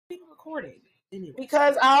recording? Anyway.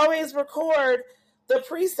 Because I always record the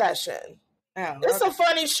pre-session. Oh, There's some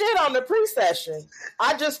funny shit on the pre-session.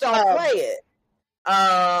 I just don't play it.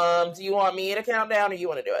 Do you want me to count down or you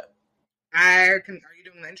want to do it? Are you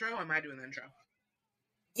doing the intro or am I doing the intro?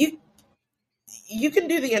 You can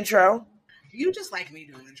do the intro. You just like me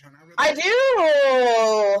doing the intro. I do.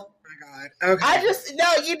 Oh my God. Okay.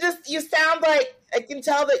 You sound like, I can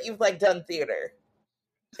tell that you've like done theater.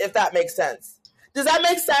 If that makes sense. Does that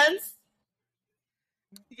make sense?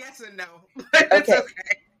 Yes and no. Okay.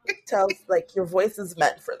 Tell us, like, your voice is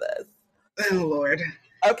meant for this. Oh, Lord.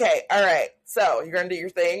 Okay, all right. So, you're going to do your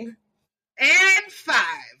thing? And 5,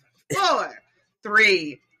 4,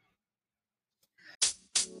 3.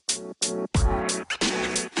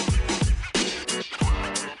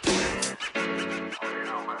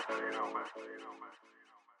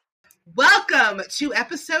 Welcome to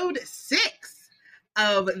episode 6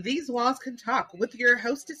 of These Walls Can Talk with your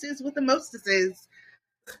hostesses with the mostesses,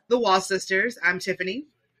 the Wall Sisters. I'm Tiffany.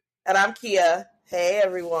 And I'm Kia. Hey,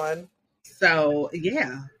 everyone. So,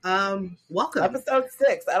 yeah. Welcome. Episode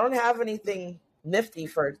 6. I don't have anything nifty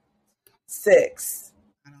for 6.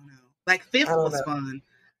 I don't know. Like, 5th was fun.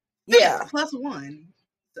 Yeah. Plus 1.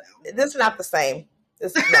 So. This is not the same.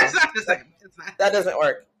 It's not the same. It's not. That doesn't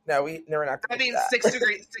work. No, we're not going to do that.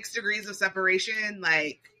 6 degrees of separation,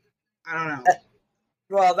 like, I don't know.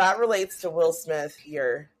 Well, that relates to Will Smith,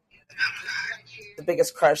 the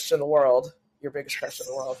biggest crush in the world. Your biggest crush in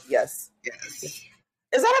the world. Yes. Yes.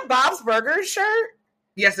 Is that a Bob's Burgers shirt?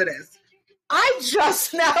 Yes, it is. I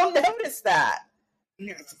just now noticed that.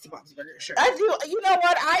 Yes, it's a Bob's Burgers shirt. I do. You know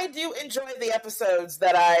what? I do enjoy the episodes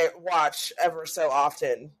that I watch ever so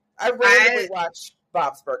often. I rarely watch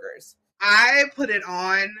Bob's Burgers. I put it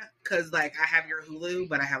on because, like, I have your Hulu,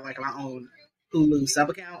 but I have, like, my own Hulu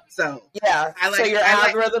sub-account. So, yeah. So your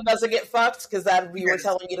algorithm doesn't get fucked because you were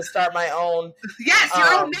telling me to start my own. Yes,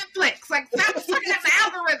 your own Netflix. Like, stop fucking up the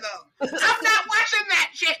algorithm. I'm not watching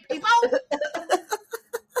that shit, people.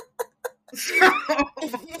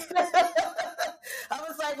 I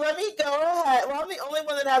was like, let me go ahead. Well, I'm the only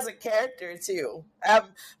one that has a character, too.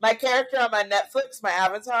 My character on my Netflix, my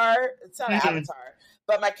avatar, it's not an avatar,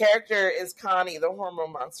 but my character is Connie, the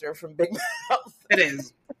hormone monster from Big Mouth. It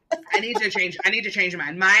is. I need to change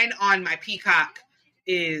mine. Mine on my Peacock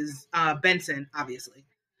is Benson, obviously.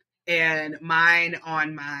 And mine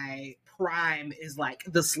on my Prime is like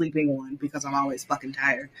the sleeping one because I'm always fucking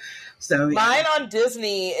tired. So yeah. Mine on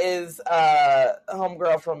Disney is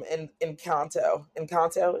homegirl from Encanto.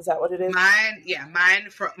 Encanto, is that what it is?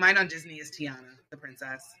 Mine on Disney is Tiana, the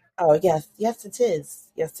princess. Oh yes, it is.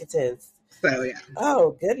 Yes, it is. So yeah.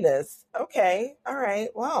 Oh goodness. Okay. All right.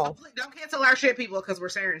 Wow. Don't cancel our shit, people, because we're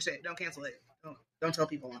sharing shit. Don't cancel it. Don't tell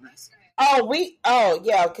people on us.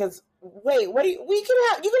 Yeah. Because wait, you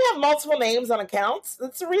can have multiple names on accounts.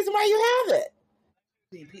 That's the reason why you have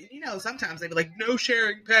it. You know, sometimes they be like, no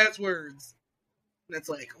sharing passwords. And it's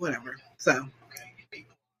like, whatever. So,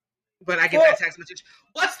 but I get that text message.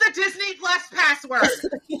 What's the Disney Plus password,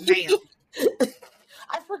 ma'am?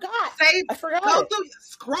 I forgot.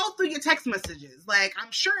 Scroll through your text messages. Like,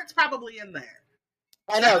 I'm sure it's probably in there.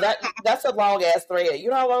 I know that's a long ass thread. You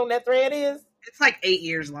know how long that thread is? It's like 8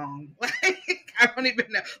 years long. Like, I don't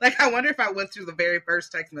even know. Like, I wonder if I went through the very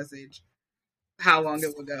first text message, how long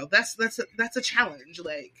it would go. That's a challenge.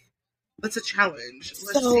 Like, that's a challenge.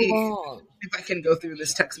 Let's see if I can go through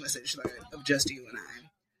this text message thread of just you and I.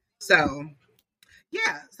 So,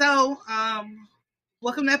 yeah. So,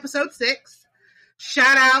 welcome to episode 6.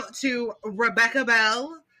 Shout out to Rebecca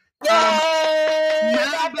Bell. Yay!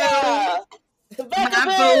 My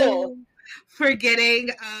boo, for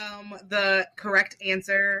getting the correct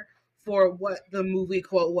answer for what the movie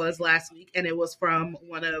quote was last week, and it was from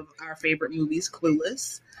one of our favorite movies,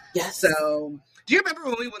 Clueless. Yes. So, do you remember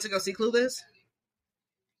when we went to go see Clueless?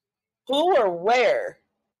 Who or where?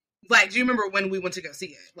 Like, do you remember when we went to go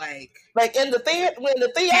see it? Like in the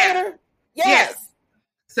theater? Yeah. Yes.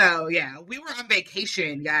 So, yeah, we were on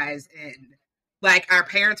vacation, guys, and, like, our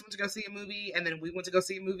parents went to go see a movie, and then we went to go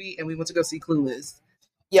see a movie, and we went to go see Clueless.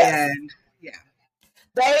 Yes. And, yeah.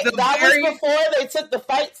 Was before they took the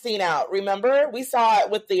fight scene out, remember? We saw it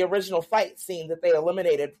with the original fight scene that they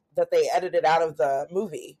eliminated, that they edited out of the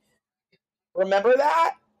movie. Remember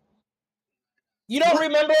that? You don't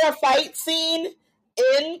remember a fight scene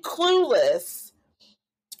in Clueless?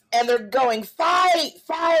 And they're going, fight.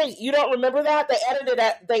 You don't remember that?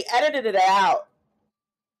 They edited it out.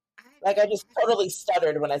 Like, I just totally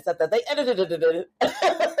stuttered when I said that. They edited it.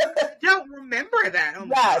 I don't remember that. Oh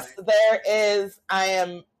yes, God. There is. I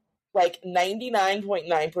am like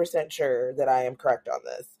 99.9% sure that I am correct on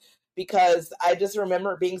this. because I just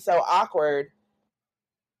remember it being so awkward.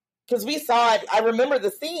 Because we saw it, I remember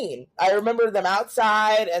the scene. I remember them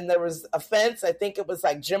outside, and there was a fence. I think it was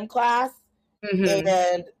like gym class,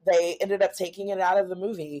 and they ended up taking it out of the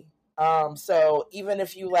movie. So even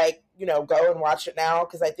if you go and watch it now,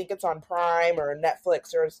 because I think it's on Prime or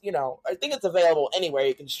Netflix, or I think it's available anywhere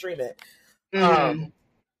you can stream it.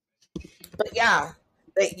 But yeah,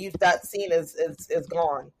 that scene is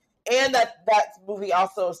gone, and that movie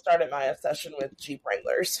also started my obsession with Jeep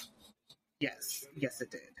Wranglers. Yes, it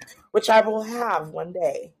did. Which I will have one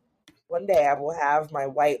day. One day I will have my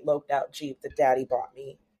white loped out Jeep that Daddy bought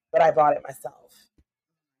me, but I bought it myself.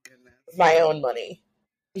 Goodness. With my own money.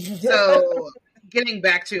 So, getting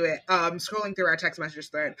back to it, scrolling through our text message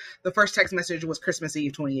thread, the first text message was Christmas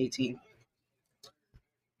Eve 2018.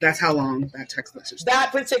 That's how long that text message.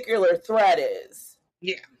 That particular thread is.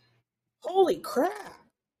 Yeah. Holy crap.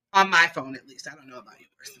 On my phone, at least. I don't know about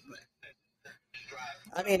yours, but.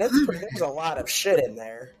 I mean, there's a lot of shit in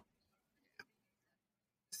there.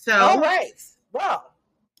 So. All right. Wow.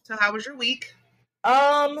 So, how was your week?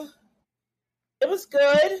 It was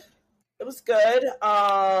good. It was good.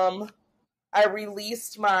 I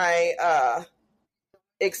released my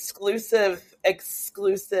exclusive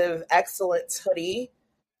excellence hoodie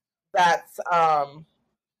that's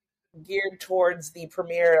geared towards the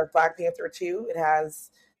premiere of Black Panther 2. It has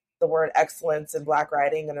the word excellence in black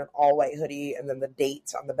writing and an all white hoodie, and then the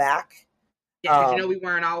date on the back. Yeah, because we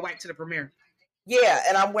wearing all white to the premiere. Yeah,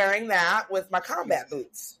 and I'm wearing that with my combat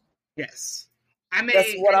boots. Yes,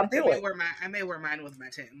 that's what I'm doing. I may wear mine with my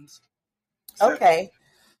Timbs. So. Okay,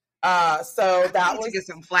 so that was to get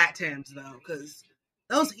some flat Timbs though, because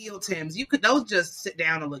those heel Timbs, those just sit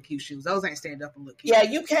down and look cute shoes. Those ain't stand up and look cute. Yeah,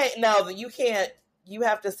 you can't. No, you can't. You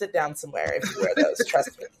have to sit down somewhere if you wear those.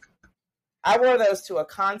 Trust me. I wore those to a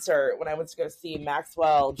concert when I went to go see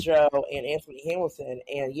Maxwell, Joe, and Anthony Hamilton,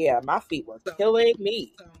 and yeah, my feet were killing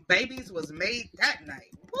me. Babies was made that night.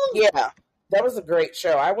 Woo! Yeah, that was a great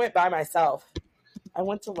show. I went by myself. I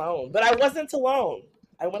went alone, but I wasn't alone.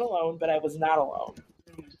 I went alone, but I was not alone.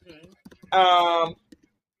 I'm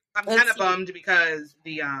kind of bummed because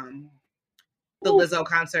the Lizzo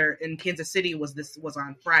concert in Kansas City was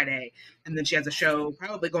on Friday, and then she has a show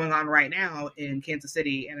probably going on right now in Kansas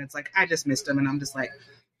City, and it's like I just missed them, and I'm just like,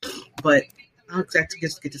 but I'll expect to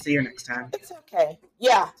get to see her next time. It's okay.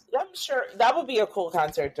 Yeah, I'm sure that would be a cool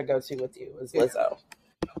concert to go to with you, is Lizzo.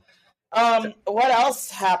 What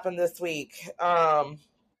else happened this week?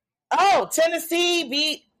 Tennessee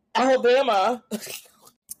beat Alabama.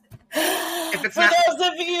 For those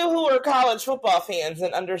of you who are college football fans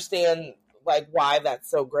and understand why that's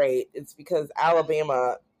so great, it's because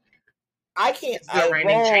Alabama,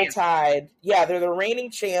 Roll Tide. Yeah, they're the reigning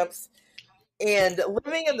champs, and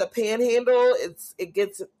living in the Panhandle, it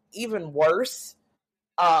gets even worse.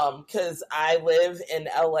 Because I live in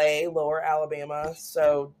LA, Lower Alabama,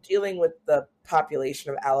 so dealing with the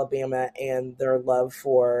population of Alabama and their love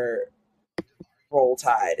for Roll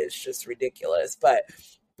Tide is just ridiculous. But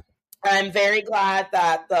I'm very glad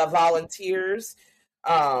that the Volunteers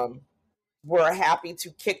were happy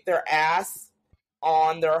to kick their ass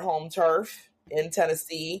on their home turf in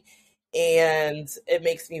Tennessee, and it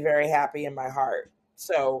makes me very happy in my heart.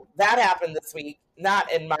 So that happened this week,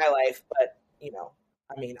 not in my life, but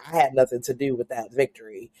I had nothing to do with that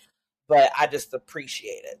victory, but I just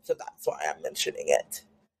appreciate it, so that's why I'm mentioning it.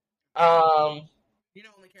 You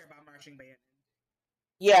don't only care about marching band.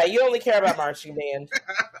 Yeah, you only care about marching band.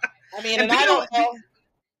 I mean, and I don't know.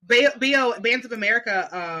 Bands of America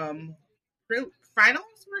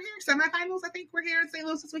finals were here, semifinals I think were here in St.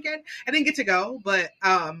 Louis this weekend. I didn't get to go, but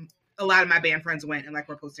a lot of my band friends went and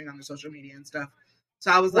were posting on their social media and stuff.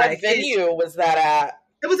 So I was what venue was that at?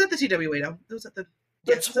 It was at the TWA Dome. It was at the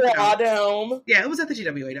TWA Dome. Yeah, it was at the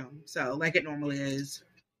TWA Dome. So it normally is.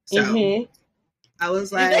 So I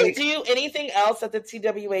was like, did they do anything else at the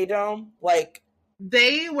TWA Dome?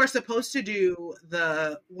 They were supposed to do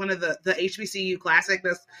one of the HBCU Classic.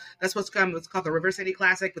 That's what's come. It's called the River City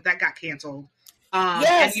Classic, but that got canceled.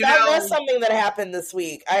 Yes, that's something that happened this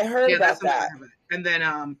week. I heard about that. And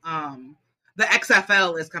then the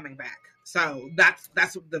XFL is coming back, so that's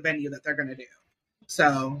the venue that they're going to do.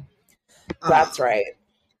 So that's right.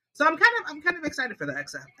 So I'm kind of excited for the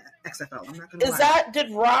XFL. I'm not going to lie. Did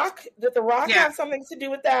The Rock have something to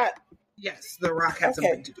do with that? Yes, The Rock had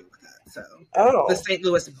something to do with that. So the St.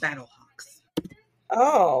 Louis Battlehawks.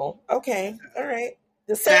 Oh, okay, all right.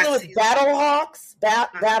 The St. Louis Battlehawks.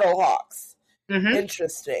 Battlehawks. Mm-hmm.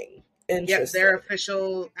 Interesting. Yeah, their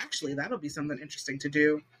official. Actually, that'll be something interesting to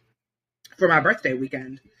do for my birthday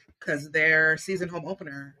weekend because their season home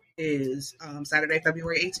opener is Saturday,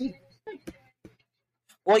 February 18th.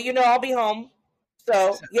 Well, I'll be home.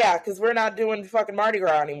 So, yeah, because we're not doing fucking Mardi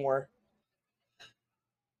Gras anymore.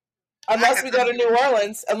 Unless we go to New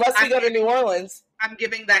Orleans. I'm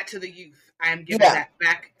giving that to the youth. I am giving that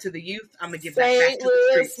back to the youth. I'm going to give that back to the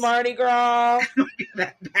streets. Mardi Gras. I'm going to give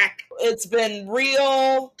that back. It's been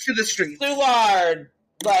real. To the streets. Soulard.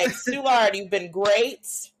 Soulard, you've been great.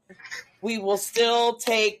 We will still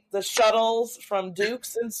take the shuttles from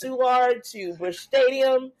Dukes and Soulard to Busch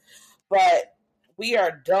Stadium, but we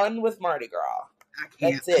are done with Mardi Gras.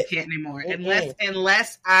 That's it. I can't anymore. Mm-hmm.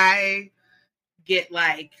 Unless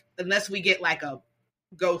we get like a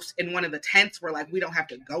ghost in one of the tents where we don't have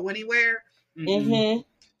to go anywhere. Yeah.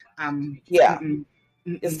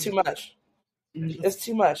 It's too much. It's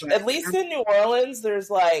too much. But at least in New Orleans,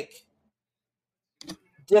 there's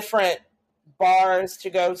different bars to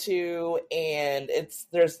go to, and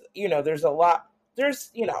there's a lot.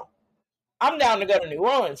 I'm down to go to New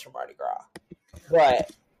Orleans for Mardi Gras,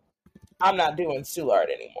 but I'm not doing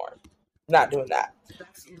Soulard anymore. Not doing that.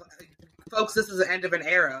 Folks, this is the end of an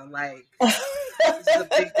era. This is a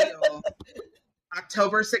big deal.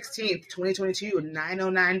 October 16th, 2022,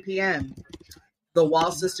 9:09 p.m. The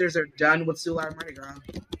Wall Sisters are done with Soulard Mardi Gras.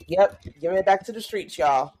 Yep. Giving it back to the streets,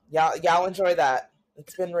 y'all. Y'all enjoy that.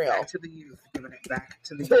 It's been real. Back to the youth. Giving it back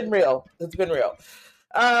to the youth. It's been real. It's been real.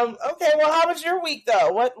 Okay, well, how was your week,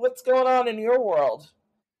 though? What's going on in your world?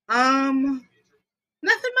 Nothing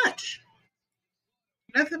much.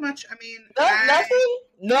 Nothing much. I mean, Nothing.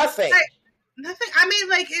 Nothing. I mean,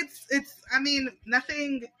 it's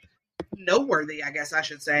nothing noteworthy, I guess I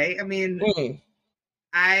should say. I mean,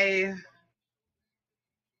 I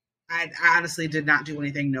honestly did not do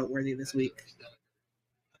anything noteworthy this week.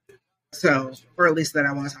 So, or at least that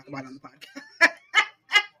I want to talk about on the podcast.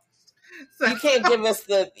 So, you can't give us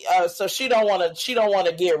the. So she don't want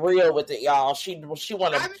to get real with it, y'all. She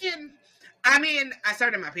want to. I mean, I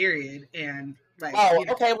started my period and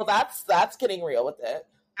okay. Well, that's getting real with it.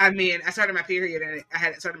 I mean, I started my period and I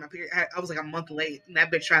had started my period. I was a month late, and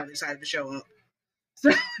that bitch finally decided to show up. So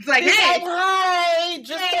it's hey, hi,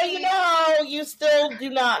 just so you know, you still do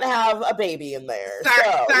not have a baby in there.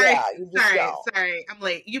 Sorry, I'm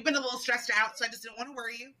late. You've been a little stressed out, so I just didn't want to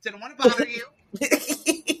worry you. Didn't want to bother you.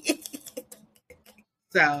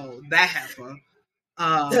 So that happened.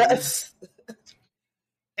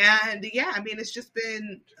 And yeah, I mean, it's just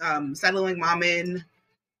been settling mom in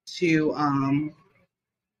to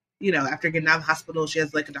after getting out of the hospital, she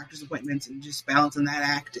has a doctor's appointments and just balancing that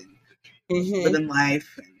act and living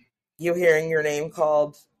life. And you hearing your name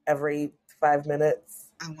called every 5 minutes.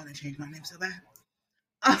 I want to change my name so bad.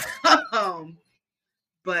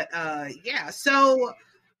 But yeah, so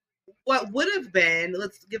what would have been,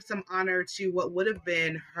 let's give some honor to what would have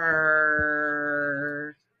been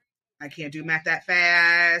her, I can't do math that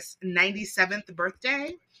fast, 97th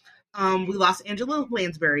birthday. We lost Angela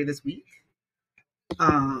Lansbury this week.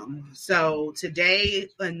 So today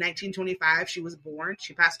in 1925, she was born.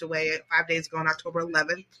 She passed away 5 days ago on October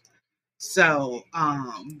 11th. So,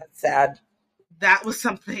 that's sad. That was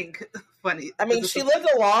something funny. I mean, she lived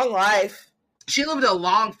a long life. She lived a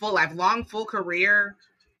long, full life, long, full career.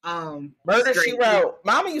 Murder, She Wrote.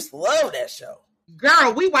 Mama used to love that show.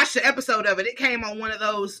 Girl, we watched the episode of it. It came on one of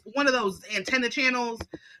those antenna channels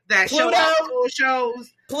that show all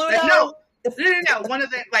shows. Pluto. No. One of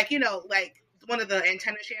the one of the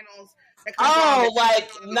antenna channels.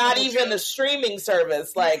 Not even shows. A streaming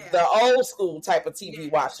service, the old school type of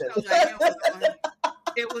TV watching. So,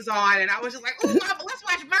 it was on, and I was just like, "Oh, let's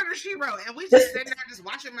watch Murder, She Wrote," and we just sitting there just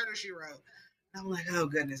watching Murder, She Wrote. And I'm like, "Oh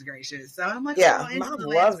goodness gracious!" So I'm like, "Yeah, Mom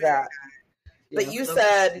loves that." But you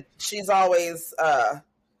said she's always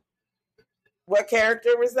what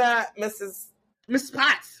character was that? Mrs.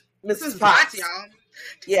 Potts. Mrs. Potts, y'all.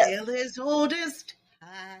 Yeah. Tale as old as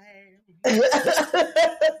time.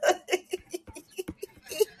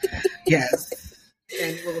 Yes.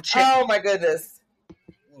 And little Chip. Oh my goodness.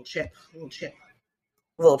 Little Chip.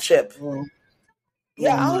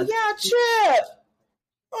 Yeah. Oh yeah, Chip.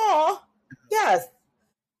 Oh yes.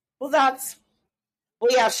 Well,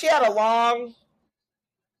 yeah. She had a long,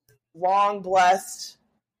 blessed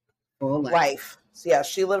life. So yeah,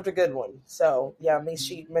 she lived a good one. So yeah,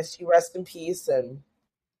 she rest in peace, and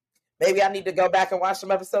maybe I need to go back and watch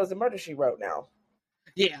some episodes of Murder, She Wrote now.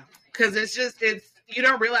 Yeah, because it's you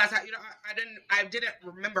don't realize how I didn't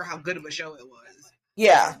remember how good of a show it was.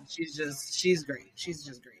 Yeah, she's great. She's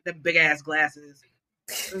just great. The big ass glasses.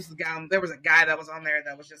 There was a guy that was on there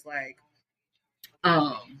that was just like,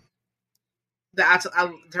 I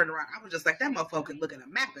turned around. I was just like, that motherfucker can look at a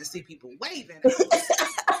map and see people waving. I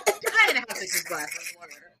didn't have to his glasses were.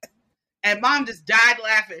 And Mom just died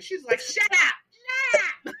laughing. She's like, shut up.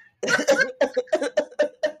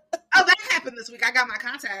 Oh, that happened this week. I got my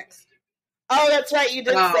contacts. Oh, that's right. You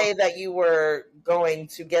did say that you were going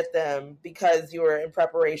to get them because you were in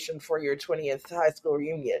preparation for your 20th high school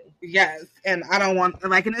reunion. Yes. And I don't want,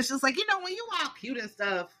 like, and it's just like, when you all cute and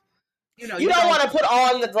stuff, you don't want to put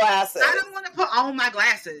on the glasses. I don't want to put on my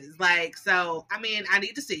glasses. Like, so, I mean, I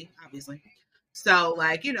need to see, obviously. So,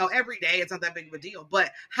 like, every day it's not that big of a deal.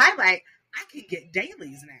 But highlight, I can get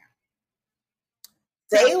dailies now.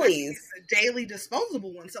 Dailies? So a daily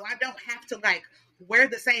disposable one. So I don't have to, like, wear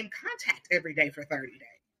the same contact every day for 30 days.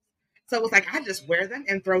 So it's like, I just wear them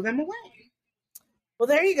and throw them away. Well,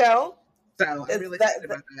 there you go. So I'm really excited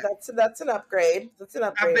about that. That's an upgrade. That's an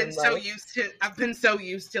upgrade. I've been so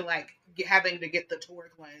used to like having to get the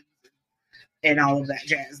toric lens and all of that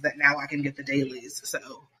jazz that now I can get the dailies.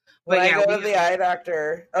 So when I go to the eye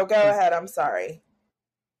doctor, go ahead. I'm sorry.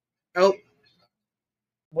 Oh,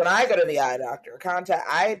 when I go to the eye doctor,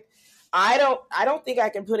 I don't think I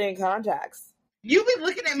can put in contacts. You've been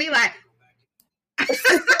looking at me like,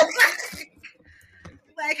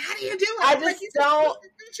 like, how do you do it? I just don't.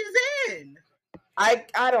 In. I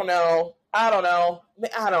don't know.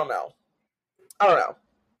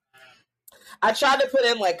 I tried to put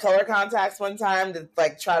in like color contacts one time to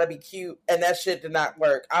like try to be cute, and that shit did not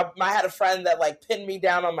work. I had a friend that like pinned me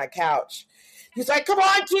down on my couch. He's like, "Come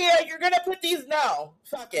on, Kia, you're gonna put these." No,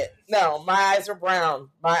 fuck it. No, my eyes are brown.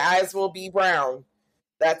 My eyes will be brown.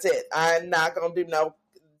 That's it. I'm not gonna do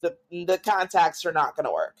the contacts are not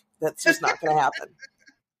gonna work. That's just not gonna happen.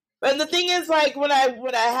 And the thing is, like, when I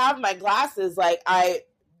have my glasses, like, I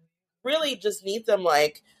really just need them,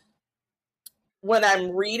 like, when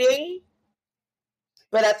I'm reading.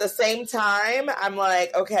 But at the same time, I'm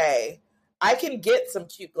like, okay, I can get some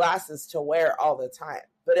cute glasses to wear all the time.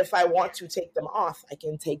 But if I want to take them off, I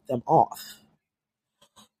can take them off.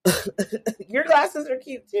 Your glasses are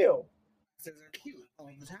cute, too. Glasses are cute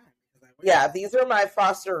all the time. Yeah, these are my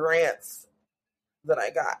Foster Grants that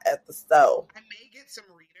I got at the store. I may get some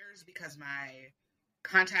readers because my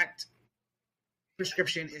contact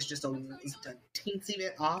prescription is just a teensy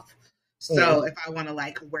bit off. So if I want to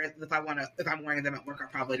like if I'm wearing them at work,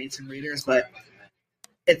 I probably need some readers, but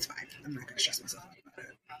it's fine. I'm not going to stress myself about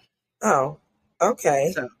it. Oh,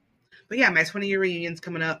 okay. So, but yeah, my 20-year reunion's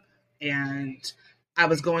coming up, and I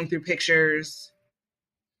was going through pictures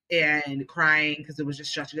and crying because it was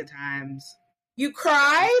just such good times. You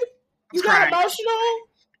cried? You got emotional?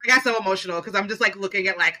 I got so emotional because I'm just like looking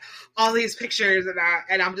at like all these pictures and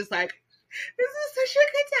I'm just like, this is such a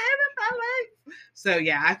good time in my life. So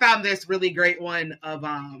yeah, I found this really great one of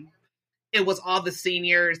it was all the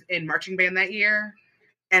seniors in marching band that year,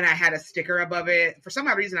 and I had a sticker above it. For some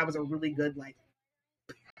odd reason, I was a really good like.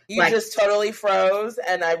 You just totally froze,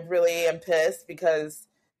 and I really am pissed because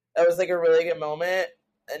that was like a really good moment,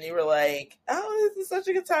 and you were like, "Oh, this is such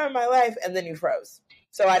a good time in my life," and then you froze.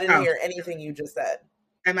 So I didn't hear anything you just said.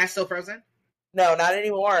 Am I still frozen? No, not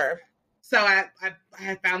anymore. So I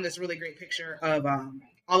had found this really great picture of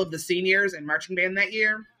all of the seniors in marching band that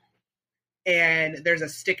year. And there's a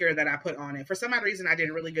sticker that I put on it. For some odd reason, I did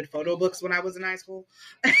really good photo books when I was in high school.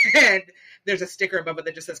 And there's a sticker above it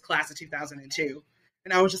that just says class of 2002.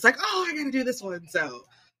 And I was just like, oh, I got to do this one. So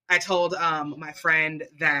I told my friend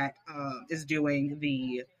that is doing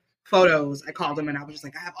the photos, I called him and I was just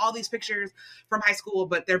like, I have all these pictures from high school,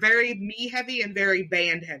 but they're very me heavy and very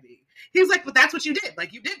band heavy. He was like, but that's what you did.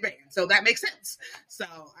 Like, you did band. So that makes sense. So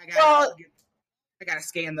I got to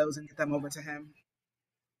scan those and get them over to him.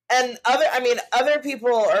 And other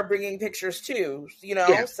people are bringing pictures too, you know?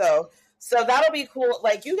 Yeah. So that'll be cool.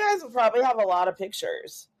 Like, you guys will probably have a lot of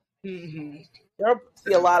pictures. Mm-hmm. There'll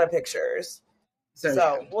be a lot of pictures.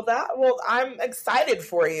 I'm excited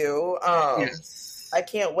for you. Yes. I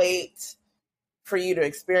can't wait for you to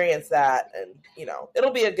experience that. And, you know,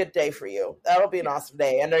 it'll be a good day for you. That'll be an awesome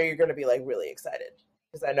day. I know you're going to be, like, really excited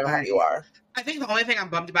because I know how you are. I think the only thing I'm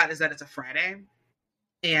bummed about is that it's a Friday.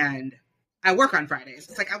 And I work on Fridays.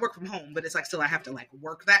 It's like I work from home, but it's like still I have to like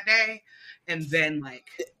work that day, and then like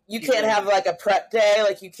you can't have like a prep day.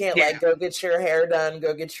 Like you can't like go get your hair done,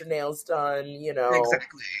 go get your nails done. You know,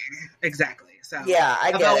 exactly. So yeah,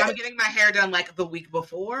 I get it. I'm getting my hair done like the week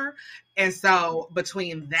before, and so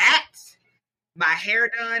between that, my hair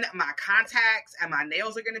done, my contacts, and my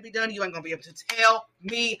nails are going to be done. You ain't going to be able to tell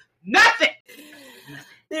me nothing.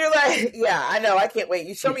 You're like, yeah, I know. I can't wait.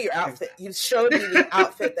 You showed me your outfit. You showed me the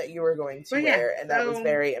outfit that you were going to wear, and that was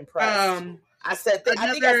very impressed. I think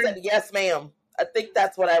I said, yes, ma'am. I think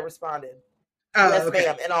that's what I responded. Yes,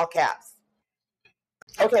 ma'am, in all caps.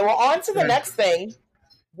 Okay, well, on to the next thing.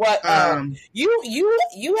 What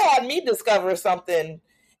you had me discover something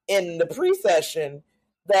in the pre-session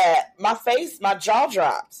that my jaw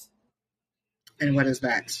dropped. And what is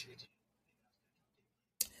that?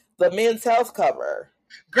 The Men's Health cover.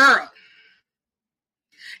 Girl.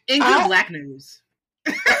 In good Black news.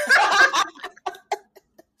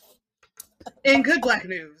 In good Black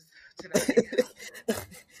news today.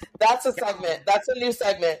 That's a segment. That's a new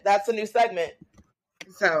segment.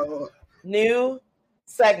 So, new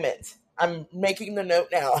segment. I'm making the note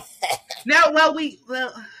now. well,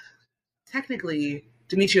 technically,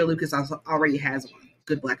 Demetria Lucas also already has one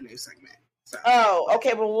good Black news segment. So. Oh,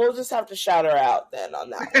 okay. Well, we'll just have to shout her out then on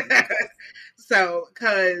that one. So,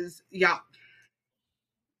 because y'all,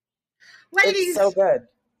 ladies, it's so good.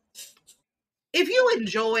 If you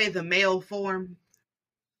enjoy the male form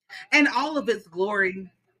and all of its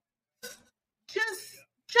glory,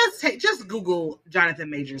 just Google Jonathan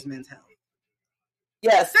Majors Men's Health.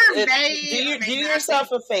 Yes. Do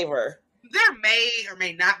yourself a favor. There may or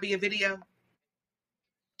may not be a video.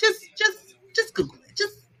 Just Google it.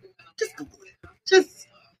 Just Google it.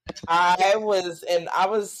 I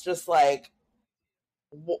was just like,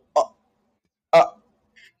 and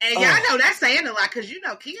y'all know that's saying a lot because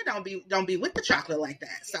Kia don't be with the chocolate like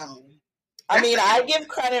that. So I mean, I give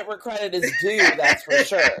credit where credit is due. That's for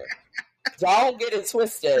sure. Don't get it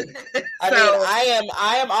twisted.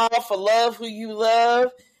 I am all for love who you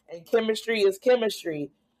love, and chemistry is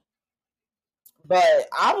chemistry. But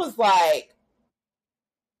I was like,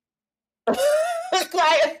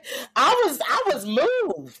 I was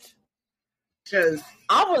moved.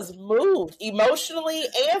 I was moved emotionally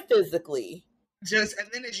and physically. And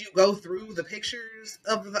then as you go through the pictures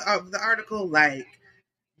of the article, like,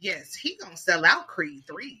 yes, he gonna sell out Creed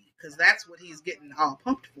 3 because that's what he's getting all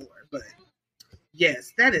pumped for. But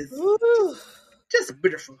yes, that is just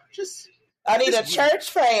beautiful. I need a church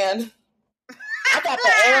fan. I got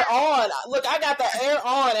the air on. Look, I got the air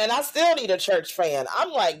on, and I still need a church fan.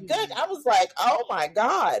 I'm like, good. I was like, oh my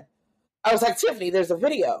God. I was like, Tiffany, there's a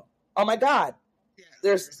video. Oh my God. Yeah,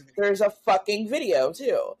 there's a fucking video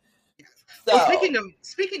too. Yeah. So, well,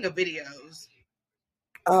 speaking of videos.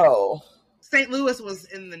 Oh. St. Louis was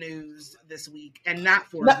in the news this week, and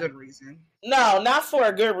not for a good reason. No, not for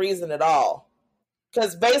a good reason at all.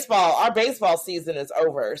 Because our baseball season is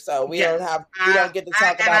over, so we don't get to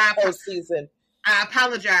talk about postseason. I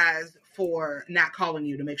apologize for not calling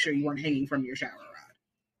you to make sure you weren't hanging from your shower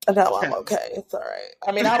rod. No, I'm okay. It's all right.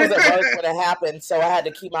 I mean, I was at work when it happened, so I had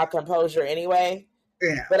to keep my composure anyway.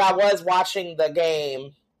 Yeah. But I was watching the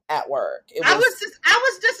game at work. I was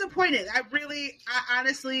disappointed.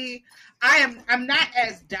 I'm not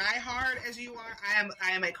as diehard as you are. I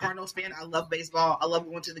am a Cardinals fan. I love baseball. I love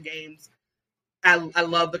going to the games. I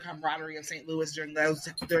love the camaraderie of St. Louis during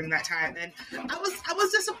that time, and I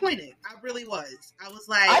was disappointed. I really was. I was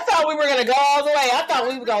like, I thought we were going to go all the way. I thought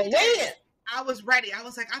we were going to win. I was ready. I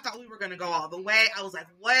was like, I thought we were going to go all the way. I was like,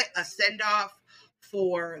 what a send off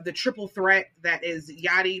for the triple threat that is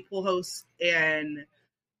Yachty, Pujols, and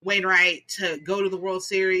Wainwright to go to the World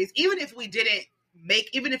Series. Even if we didn't win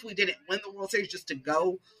the World Series, just to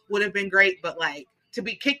go would have been great. But like to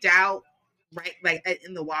be kicked out. Right, like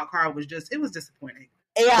in the wild card was it was disappointing.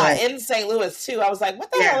 Yeah, in St. Louis too. I was like,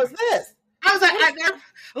 what the hell is this? I was like,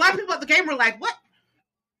 a lot of people at the game were like, what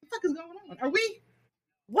the fuck is going on? Are we?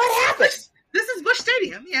 What happened? This is Busch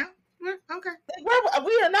Stadium. Yeah, okay.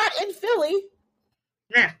 We are not in Philly.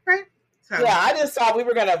 Yeah, right. So, yeah, I just thought we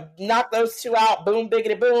were gonna knock those two out. Boom,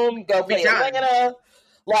 biggity boom. Go play Atlanta.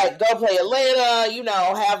 Have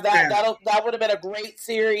that. Yeah. That would have been a great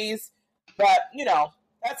series. But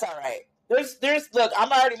that's all right. Look, I'm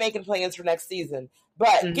already making plans for next season.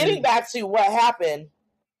 But getting back to what happened.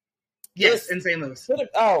 Yes, in St. Louis. So,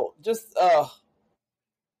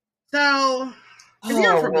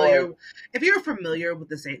 if you're familiar with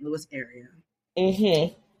the St. Louis area,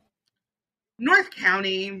 North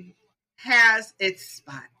County has its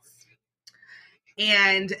spots.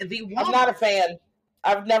 And the Walmart, I'm not a fan.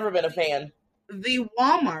 I've never been a fan. The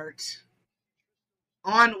Walmart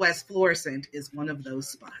on West Florissant is one of those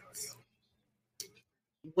spots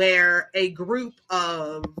where a group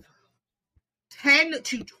of 10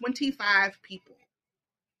 to 25 people.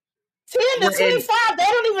 10 to 25? They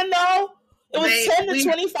don't even know. It was 10 to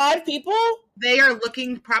 25 people? They are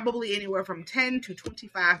looking probably anywhere from 10 to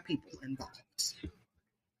 25 people involved.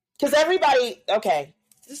 Because everybody, okay.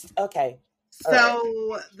 Okay. So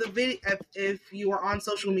right. The video, if you are on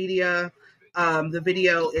social media, the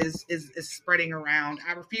video is spreading around.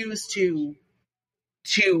 I refuse to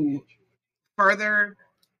further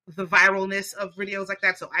the viralness of videos like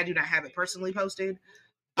that, so I do not have it personally posted.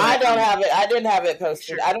 I don't have it. I didn't have it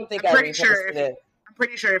posted. Sure. I don't think I reposted it. I'm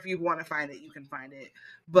pretty sure if you want to find it, you can find it.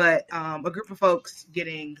 But a group of folks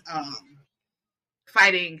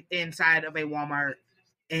fighting inside of a Walmart,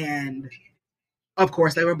 and of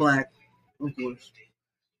course they were Black, of course.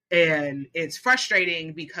 And it's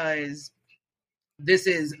frustrating because this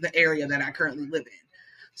is the area that I currently live in.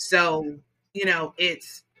 So,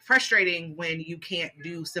 it's frustrating when you can't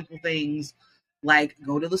do simple things like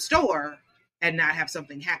go to the store and not have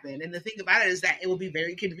something happen. And the thing about it is that it will be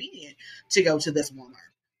very convenient to go to this Walmart.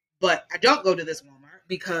 But I don't go to this Walmart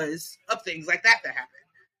because of things like that happen.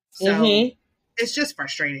 So it's just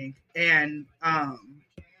frustrating. And and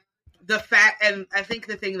I think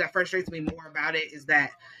the thing that frustrates me more about it is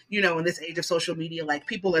that, in this age of social media, like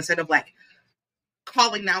people, instead of like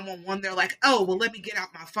calling 911, they're like, oh, well, let me get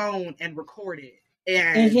out my phone and record it.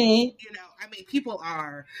 And,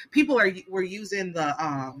 we're using the,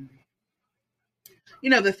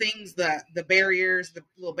 the things, the barriers, the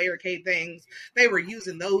little barricade things, they were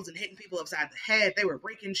using those and hitting people upside the head. They were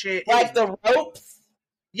breaking shit. Like the ropes?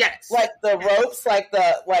 Yes. Like the ropes, like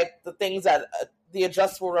the things that, the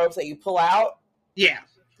adjustable ropes that you pull out? Yeah.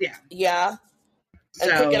 Yeah.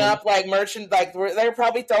 And picking up like they're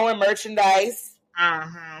probably throwing merchandise.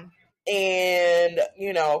 Uh-huh. And,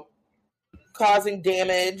 causing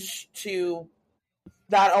damage to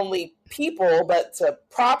not only people, but to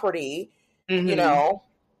property, Yeah.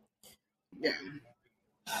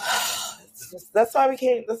 That's why we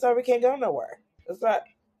can't go nowhere. Don't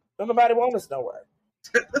nobody want us nowhere.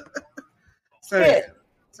 So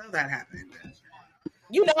that happened.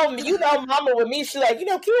 Mama with me, she's like,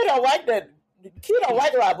 Kia don't like a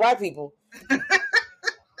lot of Black people.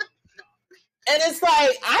 And it's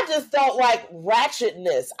like, I just don't like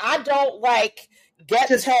ratchetness. I don't like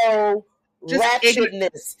ghetto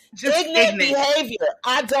ratchetness. Ignorant behavior.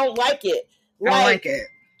 I don't like it. I don't like it.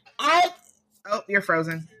 Oh, you're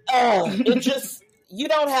frozen. Oh, it just, you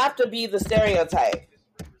don't have to be the stereotype.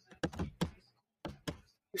 You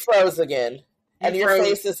froze again. And your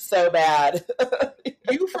face is so bad.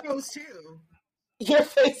 You froze too. Your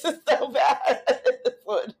face is so bad.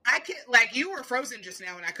 I can't, you were frozen just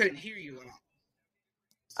now and I couldn't hear you at all.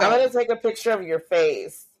 So, I'm going to take a picture of your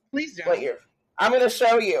face. Please don't. I'm going to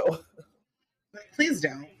show you. Please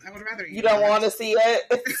don't. I would rather you don't want to see it?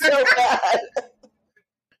 It's so bad.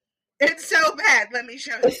 It's so bad. Let me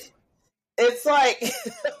show you. It's like,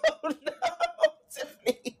 oh no,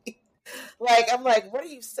 Tiffany. I'm like, what are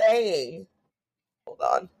you saying? Hold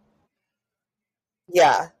on.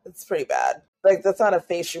 Yeah, it's pretty bad. That's not a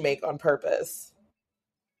face you make on purpose.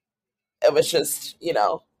 It was just,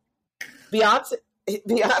 Beyonce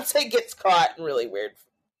gets caught in really weird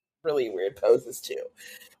poses too.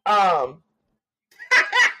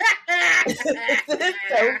 It's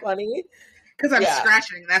so funny. Because I'm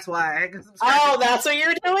scratching, that's why. Oh, that's what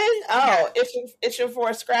you're doing? Oh, yeah. Itching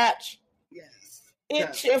for a scratch. Yes.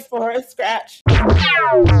 Itching for a scratch.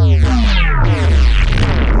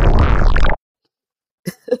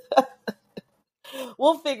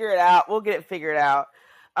 We'll figure it out. We'll get it figured out.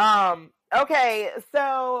 Okay,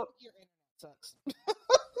 so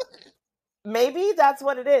maybe that's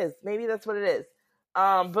what it is.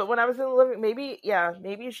 But when I was in the living, maybe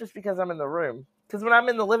it's just because I'm in the room. Because when I'm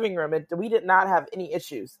in the living room, we did not have any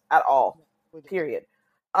issues at all. Period.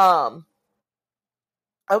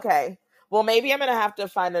 Okay. Well, maybe I'm gonna have to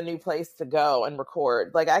find a new place to go and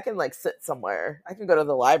record. I can sit somewhere. I can go to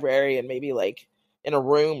the library and maybe in a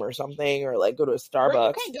room or something, or go to a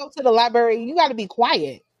Starbucks. You can't go to the library. You got to be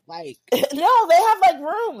quiet. No, they have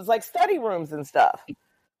rooms, study rooms and stuff.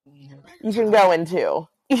 You can go into.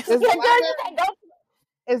 Is the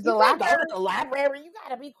library the library? You got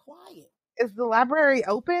to be quiet. Is the library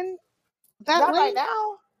open? Not right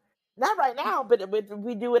now. Not right now, but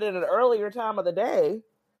we do it at an earlier time of the day.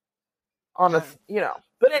 But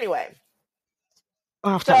anyway.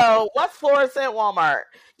 So what's fluorescent Walmart?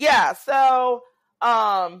 Yeah, so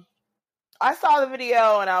I saw the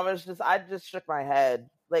video and I just shook my head.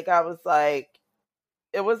 I was like,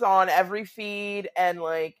 it was on every feed, and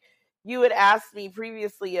you had asked me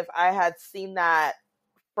previously if I had seen that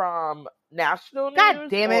from national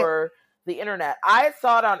news or the internet. I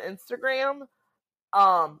saw it on Instagram,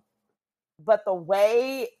 but the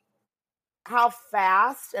way how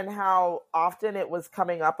fast and how often it was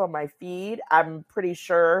coming up on my feed, I'm pretty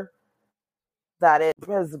sure that it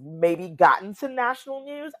has maybe gotten to national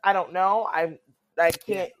news. I don't know. I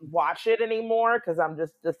can't watch it anymore because I'm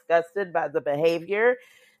just disgusted by the behavior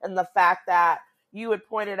and the fact that you had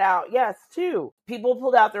pointed out, yes, too, people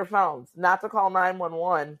pulled out their phones not to call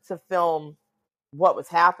 911 to film what was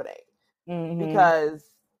happening, because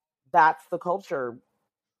that's the culture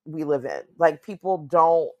we live in. Like, people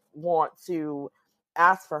don't want to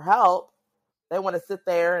ask for help. They want to sit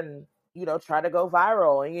there and, try to go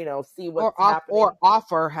viral and, see what's happening. Or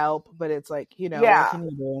offer help, but it's like, what can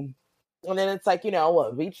you do? And then it's like,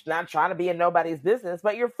 well, we not trying to be in nobody's business,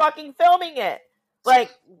 but you're fucking filming it.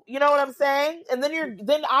 Like, you know what I'm saying? And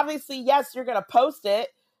then obviously, yes, you're going to post it.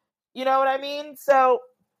 You know what I mean? So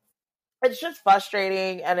it's just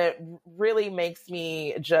frustrating, and it really makes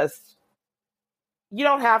me just, you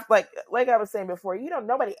don't have, like I was saying before,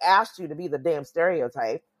 nobody asked you to be the damn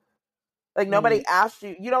stereotype. Like, nobody asked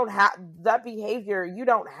you. You don't have that behavior. You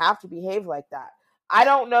don't have to behave like that. I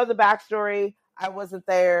don't know the backstory. I wasn't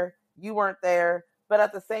there. You weren't there. But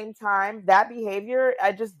at the same time, that behavior,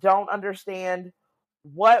 I just don't understand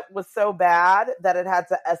what was so bad that it had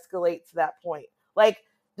to escalate to that point. Like,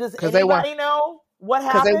 does anybody know what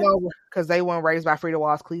happened? Because they weren't raised by Frida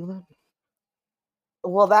Wallace Cleveland?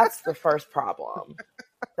 Well, that's the first problem.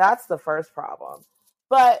 That's the first problem.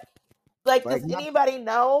 But, like, does anybody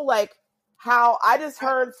know, like, how I just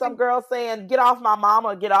heard some girl saying, get off my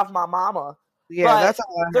mama, get off my mama. Yeah, but that's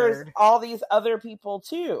all I heard. There's all these other people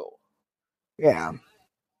too. Yeah.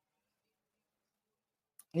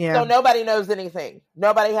 Yeah. So nobody knows anything.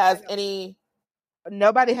 Nobody has any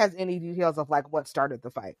details of like what started the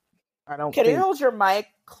fight. Can you hold your mic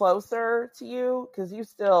closer to you? Because you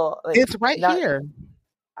still it's right here.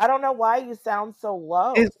 I don't know why you sound so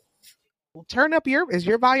low. Turn up is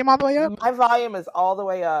your volume all the way up? My volume is all the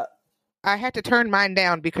way up. I had to turn mine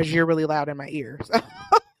down because you're really loud in my ears.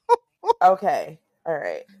 Okay. All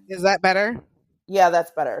right. Is that better? Yeah,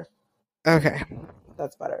 that's better. Okay.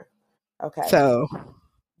 That's better. Okay. So,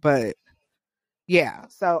 but yeah.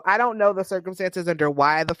 So I don't know the circumstances under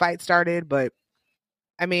why the fight started, but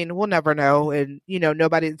I mean, we'll never know. And,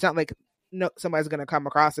 it's not like somebody's going to come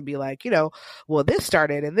across and be like, well, this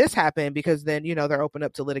started and this happened because then, they're open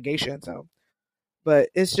up to litigation. So, but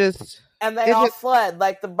it's just. And they all fled.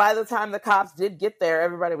 Like, by the time the cops did get there,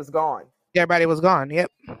 everybody was gone. Everybody was gone.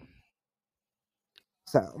 Yep.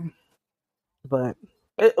 So, but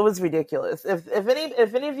it was ridiculous. If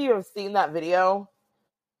any of you have seen that video,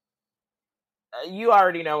 you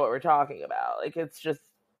already know what we're talking about. Like, it's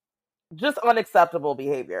just unacceptable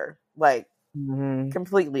behavior. Like,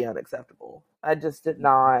 completely unacceptable. I just did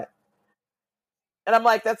not. And I'm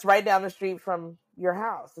like, that's right down the street from your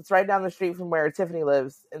house. It's right down the street from where Tiffany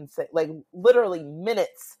lives, and like literally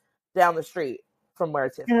minutes down the street from where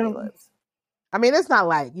Tiffany lives. I mean, it's not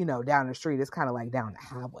like, down the street. It's kind of like down the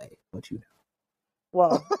highway, but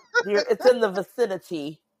Well, it's in the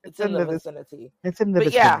vicinity. It's in the vicinity. It's in the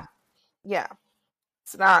vicinity. Yeah.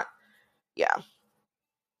 It's not. Yeah.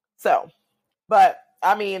 So, but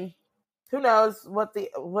I mean, who knows what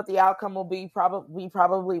the outcome will be? We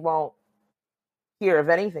probably won't hear of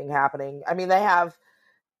anything happening. I mean, they have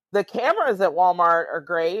the cameras at Walmart are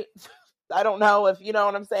great. I don't know if you know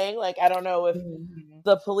what I'm saying. Like, I don't know if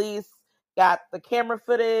the police got the camera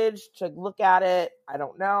footage to look at it. I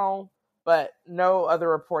don't know, but no other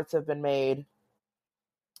reports have been made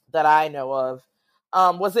that I know of.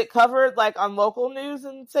 Was it covered like on local news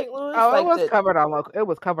in St. Louis? Oh, it was covered on local. It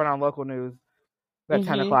was covered on local news. The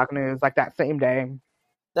 10 o'clock news, like that same day.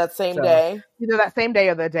 That same day, either that same day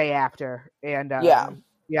or the day after. And yeah,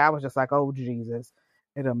 I was just like, oh Jesus,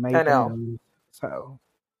 it'll make the news. So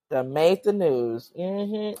it made the news,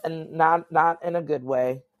 and not in a good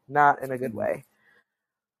way. Not in a good way.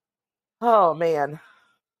 Oh man.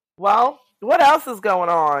 Well, what else is going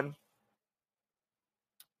on?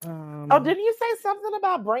 Didn't you say something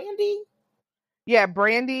about Brandy? Yeah,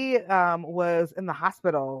 Brandy was in the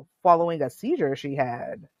hospital following a seizure she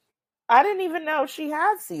had. I didn't even know she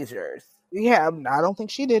had seizures. Yeah, I don't think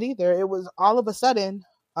she did either. It was all of a sudden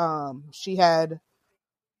she had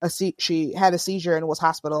a seizure and was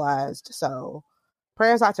hospitalized. So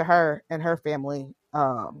prayers out to her and her family,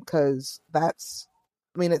 because it's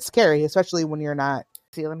scary, especially when you're not.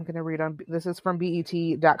 See, I'm going to read on. This is from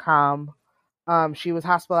BET.com. She was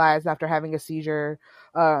hospitalized after having a seizure.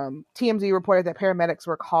 TMZ reported that paramedics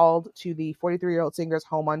were called to the 43-year-old singer's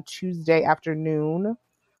home on Tuesday afternoon.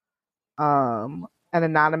 An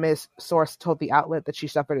anonymous source told the outlet that she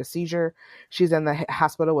suffered a seizure. She's in the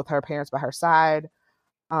hospital with her parents by her side.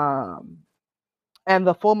 And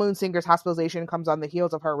the Full Moon singer's hospitalization comes on the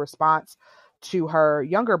heels of her response to her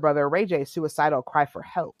younger brother Ray J's suicidal cry for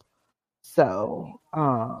help. So,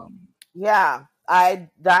 yeah, and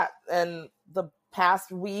the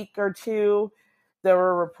past week or two, there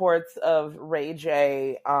were reports of Ray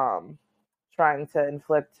J trying to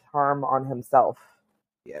inflict harm on himself.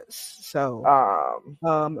 Yes. So,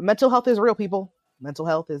 mental health is real, people. Mental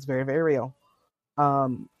health is very, very real.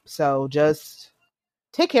 So just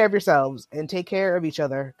take care of yourselves and take care of each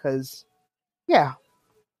other, because yeah.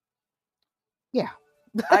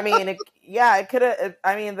 I mean, it could have.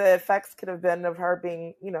 I mean, the effects could have been of her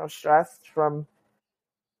being, stressed from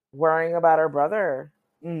worrying about her brother.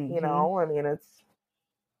 Mm-hmm. I mean, it's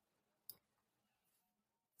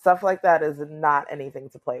stuff like that is not anything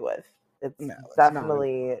to play with. It's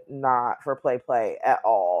definitely not for play at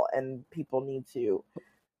all, and people need to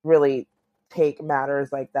really take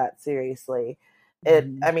matters like that seriously.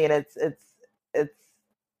 I mean, it's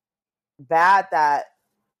bad that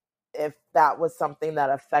if that was something that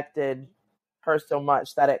affected her so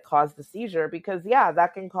much that it caused the seizure, because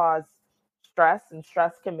that can cause stress, and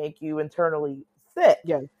stress can make you internally sick.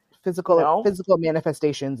 Yeah. Physical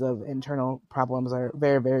manifestations of internal problems are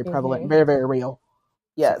very, very prevalent, very, very real.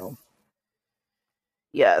 Yes. So.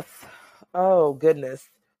 Yes. Oh, goodness.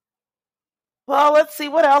 Well, let's see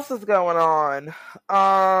what else is going on.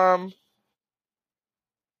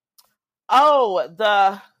 What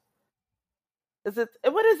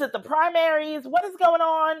is it? The primaries? What is going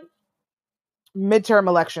on? Midterm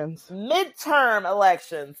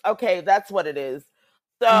elections. Okay, that's what it is.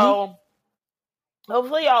 So,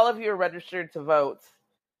 hopefully all of you are registered to vote.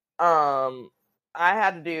 I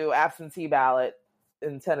had to do absentee ballot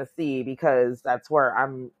in Tennessee because that's where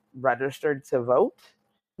I'm registered to vote.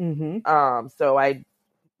 So I,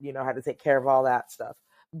 had to take care of all that stuff.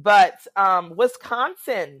 But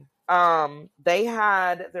Wisconsin, they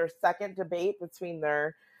had their second debate between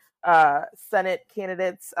their Senate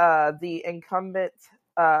candidates, the incumbent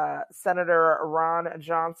Senator Ron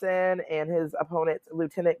Johnson and his opponent,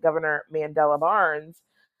 Lieutenant Governor Mandela Barnes.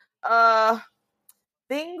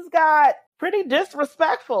 Things got pretty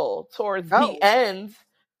disrespectful towards the end.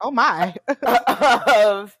 Oh my!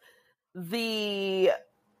 Of the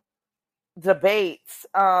debates.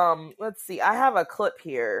 Let's see. I have a clip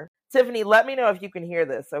here. Tiffany, let me know if you can hear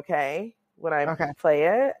this, okay? When I play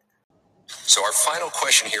it. So our final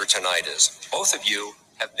question here tonight is, both of you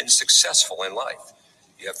have been successful in life.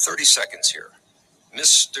 You have 30 seconds here.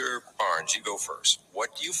 Mr. Barnes, you go first.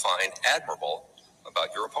 What do you find admirable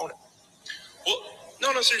about your opponent? Well,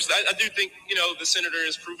 no, seriously. I do think, the senator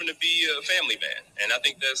has proven to be a family man, and I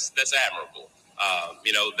think that's admirable.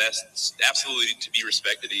 That's absolutely to be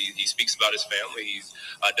respected. He speaks about his family. He's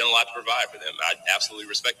done a lot to provide for them. I absolutely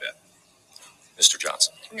respect that. Mr.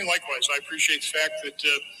 Johnson. I mean, likewise, I appreciate the fact that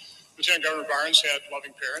Lieutenant Governor Barnes had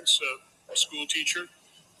loving parents, a school teacher,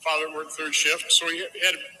 father worked third shift, so he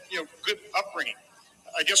had good upbringing.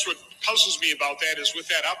 I guess what puzzles me about that is, with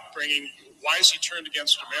that upbringing, why is he turned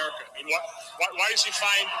against America? I mean, why does he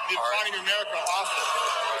find America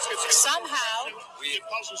awful? Somehow we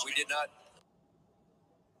did not.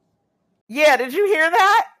 Yeah, did you hear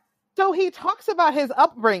that? So he talks about his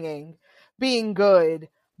upbringing being good,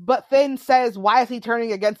 but then says, why is he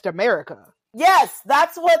turning against America? Yes,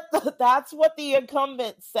 that's what the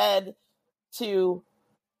incumbent said to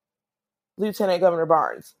Lieutenant Governor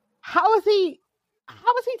Barnes. How is he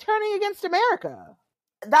turning against America?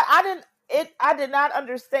 That I did not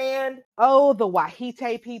understand. Oh, the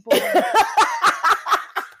Wahite people.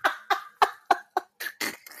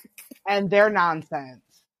 And their nonsense.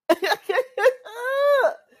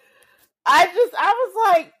 I was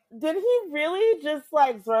like, did he really just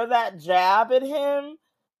throw that jab at him?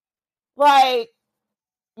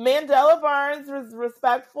 Mandela Barnes was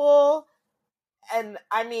respectful, and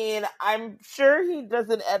I mean, I'm sure he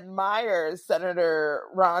doesn't admire Senator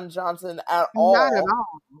Ron Johnson at all. Not at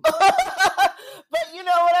all. But you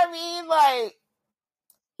know what I mean?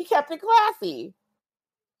 He kept it classy.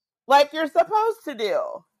 Like you're supposed to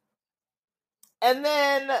do. And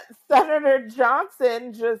then Senator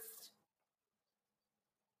Johnson just,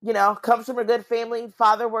 comes from a good family.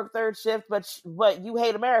 Father worked third shift, but you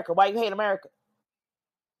hate America. Why you hate America?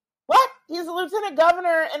 What? He's a lieutenant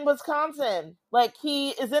governor in Wisconsin. He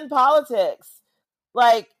is in politics.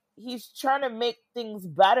 He's trying to make things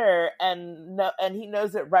better, and he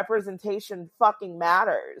knows that representation fucking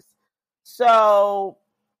matters. So,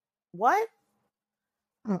 what?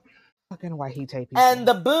 Fucking Wahite people. And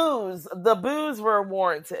the boos were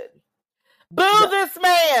warranted. Boo this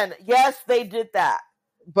man! Yes, they did that.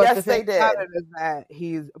 But yes, they did. Is that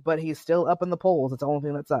he's still up in the polls. It's the only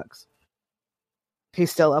thing that sucks.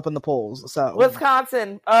 He's still up in the polls. So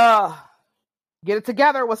Wisconsin, get it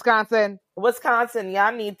together, Wisconsin.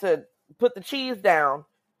 Y'all need to put the cheese down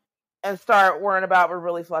and start worrying about what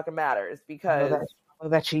really fucking matters. Because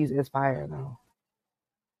that cheese is fire, though.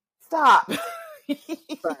 Stop.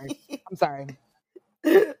 I'm sorry.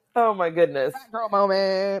 Oh my goodness. Girl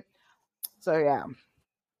moment. So yeah,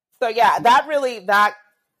 that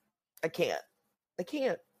I can't.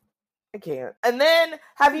 I can't. And then,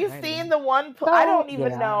 have you seen the one? I don't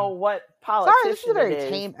even know what politician. Sorry, this is a very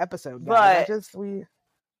tame episode, guys. But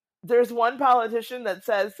there's one politician that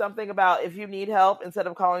says something about if you need help, instead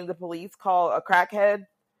of calling the police, call a crackhead.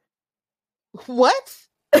 What?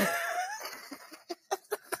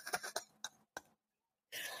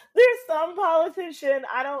 There's some politician,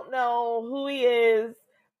 I don't know who he is.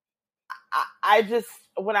 I just,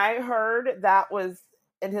 when I heard that was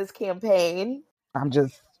in his campaign,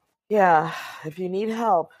 yeah, if you need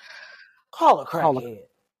help, call a crackhead.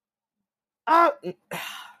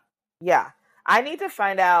 Yeah, I need to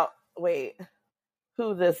find out,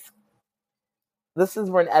 who this is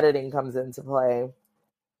when editing comes into play.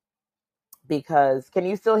 Because, can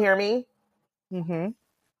you still hear me? Mm-hmm.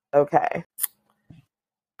 Okay.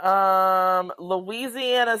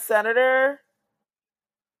 Louisiana Senator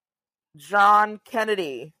John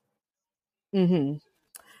Kennedy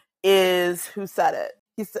is who said it.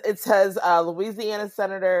 It says Louisiana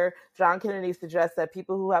Senator John Kennedy suggests that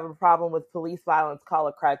people who have a problem with police violence call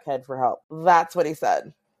a crackhead for help. That's what he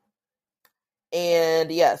said.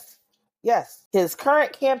 And yes, his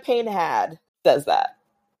current campaign ad says that.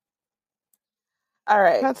 All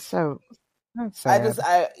right. That's sad.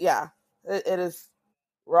 It is.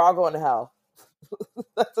 We're all going to hell.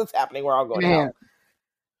 That's what's happening. We're all going to hell.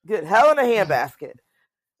 Good. Hell in a handbasket.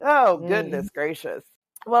 Oh, goodness gracious.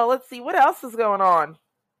 Well, let's see. What else is going on?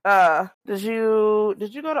 Did you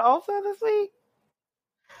go to Ulta this week?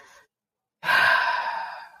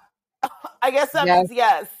 I guess that means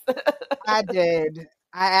yes. I did.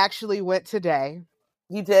 I actually went today.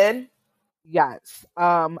 You did? Yes.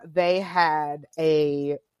 They had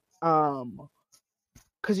a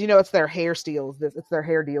because it's their hair steals. It's their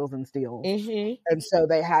hair deals and steals. Mm-hmm. And so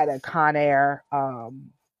they had a Conair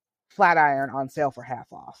flat iron on sale for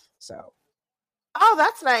half off. So, oh,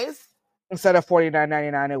 that's nice. Instead of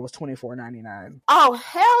 $49.99, it was $24.99. Oh,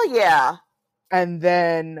 hell yeah! And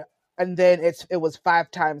then it was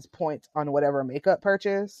 5 times points on whatever makeup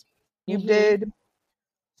purchase you did.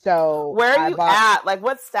 So where are you at? Like,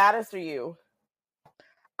 what status are you?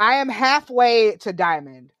 I am halfway to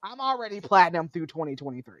diamond. I'm already platinum through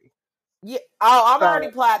 2023. Yeah. Oh, I'm already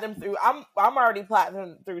platinum through. I'm already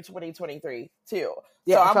platinum through 2023 too.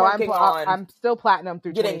 Yeah. So I'm still platinum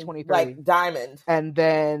through 2023, like diamond, and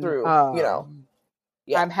then through.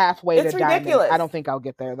 Yeah. I'm halfway to ridiculous. Diamond. I don't think I'll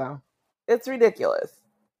get there though. It's ridiculous.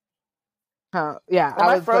 Yeah. Am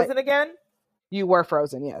I frozen again? You were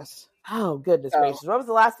frozen. Yes. Oh, goodness gracious! What was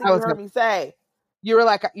the last thing you heard me say? You were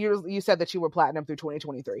like you said that you were platinum through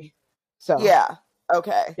 2023. So yeah.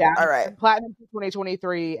 Okay. Yeah. All right. I'm platinum through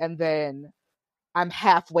 2023, and then I'm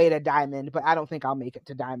halfway to diamond, but I don't think I'll make it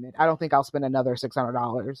to diamond. I don't think I'll spend another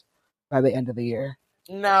 $600 by the end of the year.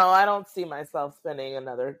 No, I don't see myself spending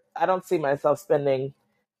another. I don't see myself spending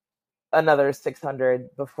another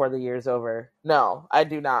 $600 before the year's over. No, I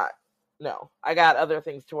do not. No, I got other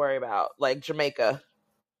things to worry about, like Jamaica.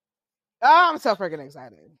 Oh, I'm so freaking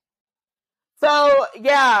excited. So,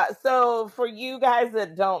 yeah. So, for you guys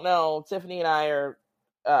that don't know, Tiffany and I are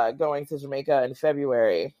going to Jamaica in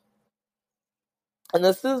February. And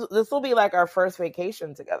this will be like our first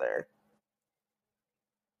vacation together.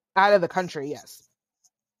 Out of the country, yes.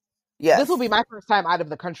 Yes. This will be my first time out of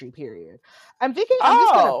the country, period. I'm thinking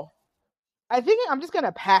I'm just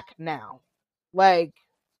gonna pack now. Like,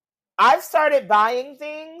 I've started buying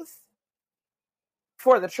things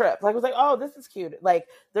for the trip. Like, I was like, oh, this is cute. Like,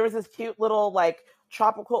 there was this cute little, like,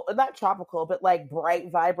 not tropical, but like bright,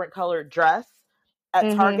 vibrant colored dress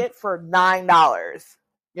at Target for $9.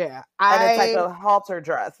 Yeah. And it's like a halter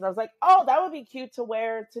dress. And I was like, oh, that would be cute to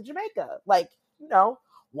wear to Jamaica. Like,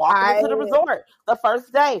 walking into the resort the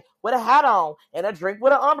first day with a hat on and a drink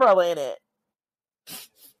with an umbrella in it.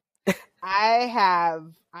 I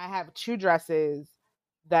have 2 dresses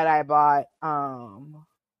that I bought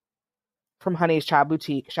from Honey's Child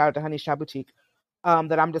Boutique. Shout out to Honey's Child Boutique.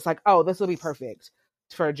 That I'm just like, oh, this will be perfect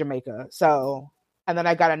for Jamaica. So, and then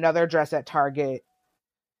I got another dress at Target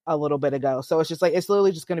a little bit ago. So it's just like, it's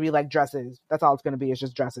literally just going to be like dresses. That's all it's going to be. It's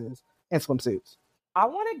just dresses and swimsuits. I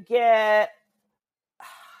want to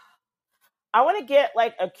get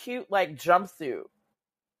like a cute like jumpsuit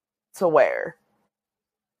to wear.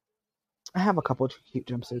 I have a couple of cute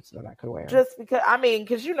jumpsuits that I could wear. Just because, I want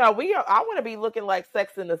to be looking like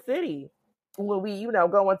Sex in the City when we,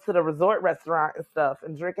 going to the resort restaurant and stuff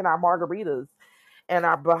and drinking our margaritas and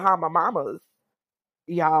our Bahama Mamas.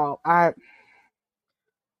 Y'all, I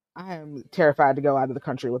am terrified to go out of the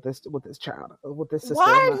country with this child, with this sister.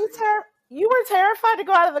 Why are you You were terrified to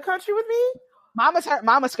go out of the country with me?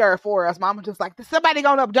 Mama scared for us. Mama just like, somebody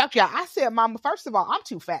gonna abduct y'all. I said, Mama, first of all, I'm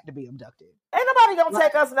too fat to be abducted. Ain't nobody gonna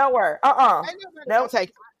take us nowhere. Ain't nobody gonna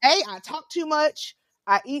take. I talk too much.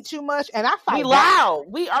 I eat too much, and I fight. We loud.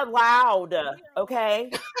 We are loud.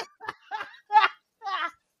 Okay.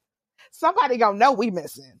 Somebody gonna know we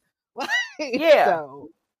missing. Yeah. So,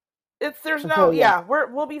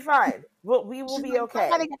 we'll be fine. We will be okay.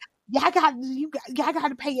 Y'all got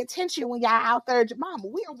to pay attention when y'all out there, Mama.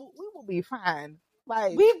 We will be fine.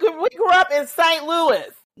 Like we grew up in St. Louis.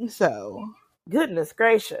 So, goodness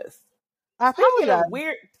gracious.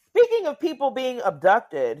 Speaking of people being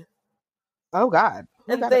abducted. Oh God.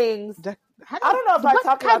 And things. I don't know if I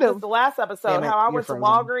talked about this the last episode. How I went to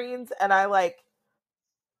Walgreens and I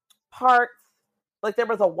parked. There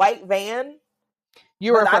was a white van.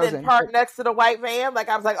 You were frozen. I didn't park next to the white van.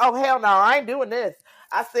 I was like, oh hell no, I ain't doing this.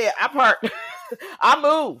 I said I parked. I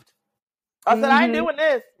moved. I said I ain't doing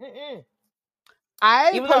this. Mm-mm.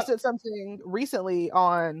 I posted something recently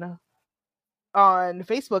on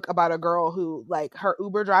Facebook about a girl who her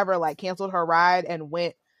Uber driver canceled her ride and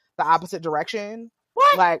went the opposite direction.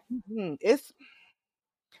 What? It's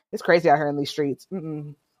crazy out here in these streets.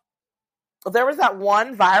 Mm-mm. There was that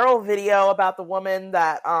one viral video about the woman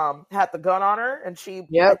that had the gun on her, and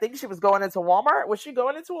I think she was going into Walmart. Was she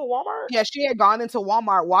going into a Walmart? Yeah, she had gone into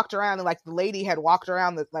Walmart, walked around, and the lady had walked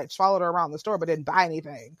around, followed her around the store, but didn't buy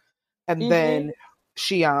anything. And then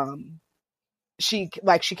she came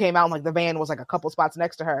out and the van was a couple spots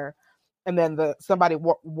next to her, and then somebody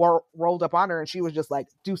rolled up on her, and she was just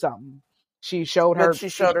do something. She showed her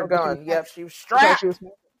gun. Yep, she was strapped.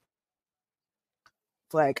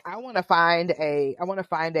 I want to find a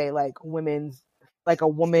women's a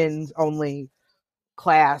woman's only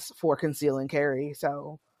class for conceal and carry.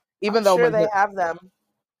 So even though they have them,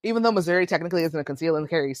 even though Missouri technically isn't a conceal and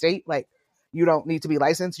carry state, you don't need to be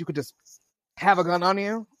licensed. You could just have a gun on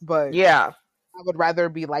you. But yeah, I would rather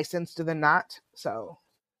be licensed than not. So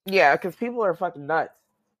yeah, because people are fucking nuts.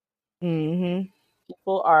 Mm-hmm.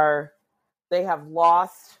 They have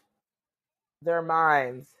lost their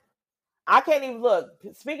minds. I can't even look.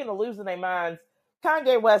 Speaking of losing their minds,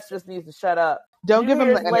 Kanye West just needs to shut up. Don't give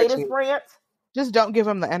him the energy. Latest rant? Just don't give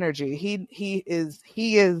him the energy. He is.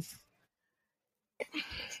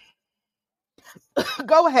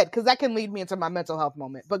 Go ahead, because that can lead me into my mental health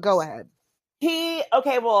moment. But go ahead.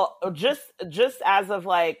 Well, just as of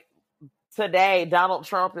today, Donald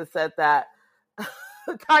Trump has said that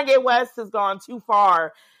Kanye West has gone too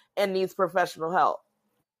far and needs professional help.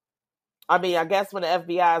 I mean, I guess when the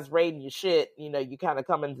FBI is raiding your shit, you kind of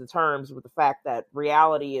come into terms with the fact that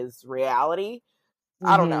reality is reality. Mm-hmm.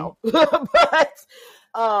 I don't know.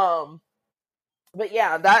 But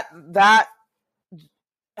yeah, that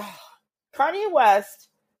Kanye West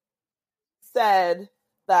said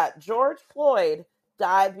that George Floyd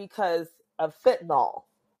died because of fentanyl.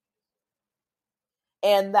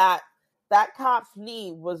 And that cop's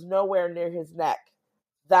knee was nowhere near his neck.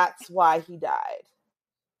 That's why he died.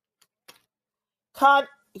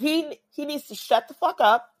 He needs to shut the fuck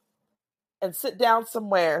up and sit down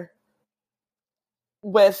somewhere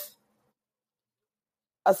with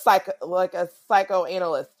a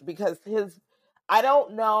psychoanalyst, because I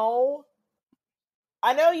don't know.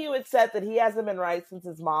 I know you had said that he hasn't been right since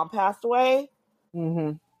his mom passed away.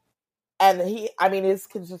 Mm-hmm. And he's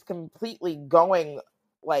just completely going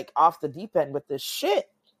off the deep end with this shit.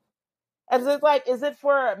 And it's is it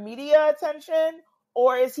for media attention?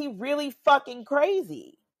 Or is he really fucking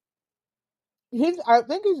crazy? I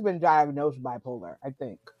think he's been diagnosed bipolar, I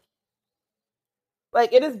think.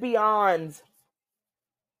 It is beyond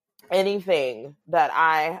anything that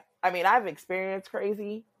I've experienced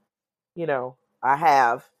crazy. I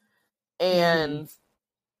have. And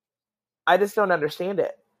I just don't understand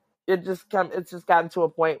it. It's just gotten to a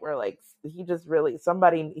point where he just really,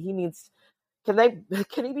 he needs, can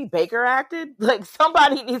he be Baker acted?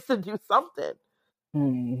 Somebody needs to do something.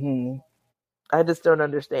 Mm-hmm. I just don't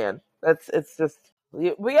understand. It's just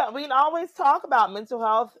we always talk about mental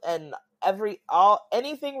health and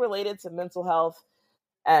anything related to mental health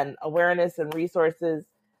and awareness and resources.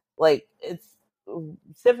 It's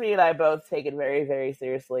Tiffany and I both take it very, very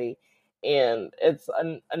seriously, and it's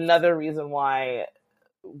another reason why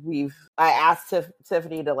I asked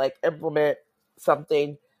Tiffany to implement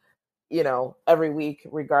something, every week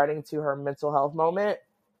regarding to her mental health moment.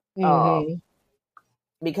 Mm-hmm.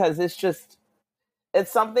 Because it's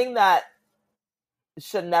something that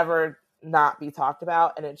should never not be talked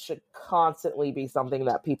about, and it should constantly be something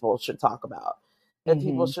that people should talk about. And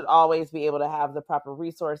people should always be able to have the proper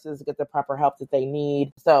resources, get the proper help that they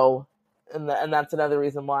need. So and that's another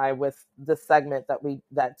reason why with this segment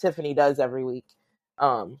that Tiffany does every week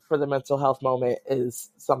for the mental health moment is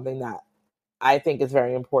something that I think is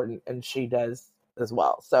very important, and she does as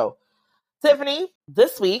well. So, Tiffany,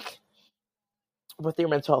 this week with your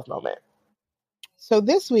mental health moment. So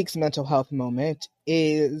this week's mental health moment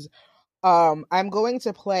is I'm going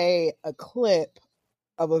to play a clip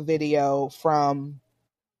of a video from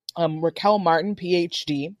Raquel Martin,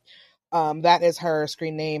 PhD. That is her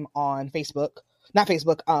screen name on Facebook. Not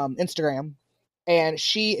Facebook, Instagram. And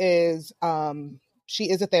she is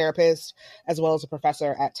a therapist as well as a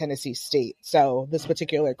professor at Tennessee State. So this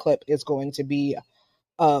particular clip is going to be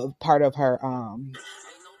part of her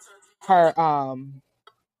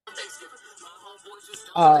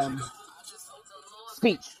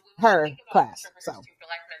speech, her class. So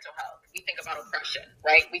we think about oppression,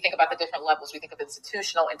 right? We think about the different levels. We think of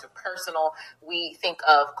institutional, interpersonal. We think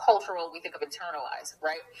of cultural. We think of internalized,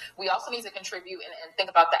 right? We also need to contribute and think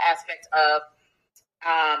about the aspect of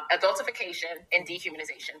adultification and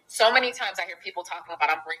dehumanization. So many times I hear people talking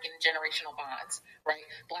about, I'm breaking generational bonds, right?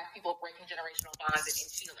 Black people breaking generational bonds and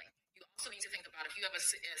healing. You also need to think about if you have a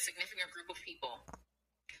significant group of people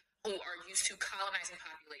who are used to colonizing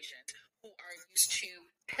populations, who are used to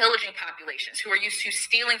pillaging populations, who are used to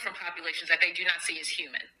stealing from populations that they do not see as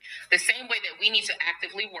human. The same way that we need to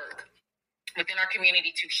actively work within our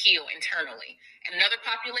community to heal internally. And another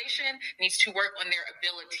population needs to work on their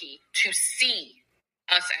ability to see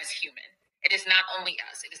us as human. It is not only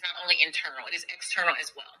us. It is not only internal. It is external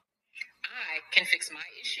as well. I can fix my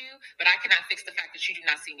issue, but I cannot fix the fact that you do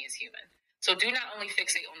not see me as human. So do not only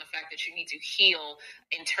fixate on the fact that you need to heal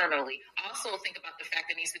internally. Also think about the fact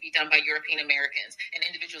that needs to be done by European Americans and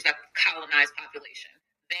individuals that colonize population.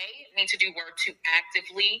 They need to do work to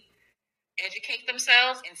actively educate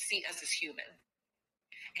themselves and see us as human,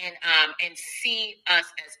 and see us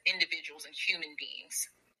as individuals and human beings,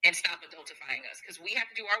 and stop adultifying us, because we have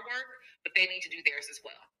to do our work, but they need to do theirs as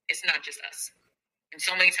well. It's not just us. And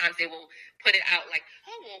so many times they will put it out like,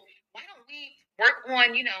 oh, well, why don't we work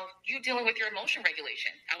on, you dealing with your emotion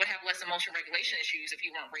regulation? I would have less emotion regulation issues if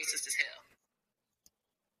you weren't racist as hell.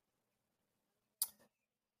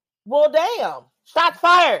 Well, damn. Shots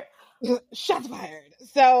fired. Shots fired.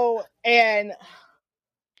 So, and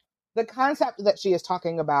the concept that she is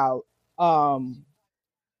talking about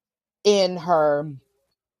in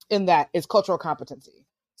that is cultural competency.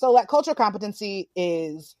 So like cultural competency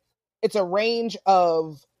it's a range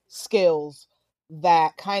of skills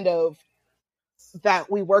that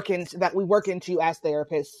we work into as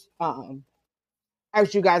therapists.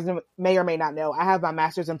 As you guys may or may not know, I have my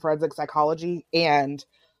master's in forensic psychology, and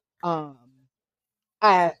you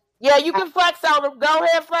can flex on them. Go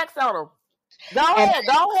ahead, flex on them. Go ahead.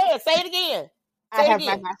 Say it again. I have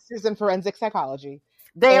my master's in forensic psychology.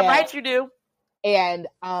 Damn right you do. And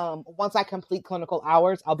once I complete clinical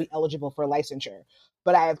hours, I'll be eligible for licensure.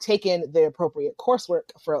 But I have taken the appropriate coursework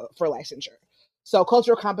for licensure. So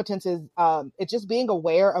cultural competence is it's just being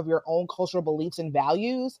aware of your own cultural beliefs and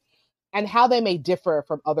values and how they may differ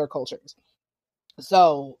from other cultures.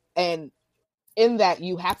 So, and in that,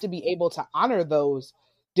 you have to be able to honor those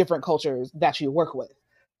different cultures that you work with.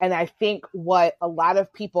 And I think what a lot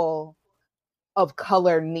of people of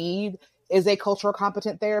color need is a cultural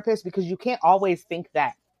competent therapist, because you can't always think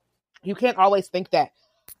that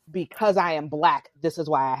because I am Black, this is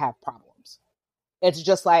why I have problems. It's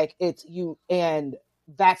just like it's you, and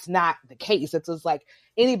that's not the case. It's just like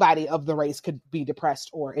anybody of the race could be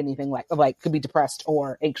depressed or anything like could be depressed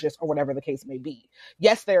or anxious or whatever the case may be.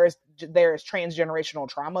 Yes, there is transgenerational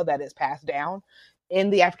trauma that is passed down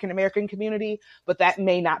in the African American community, but that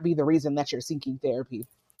may not be the reason that you're seeking therapy.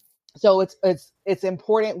 So it's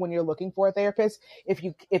important when you're looking for a therapist, if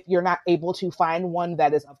you're not able to find one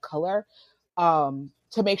that is of color,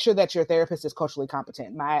 to make sure that your therapist is culturally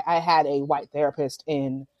competent. I had a white therapist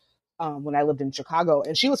when I lived in Chicago,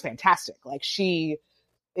 and she was fantastic. Like she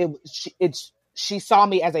saw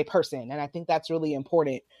me as a person, and I think that's really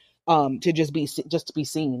important to just be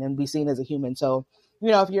seen and be seen as a human. So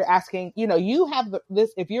if you're asking, you have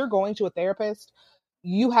this. If you're going to a therapist,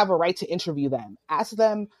 you have a right to interview them, ask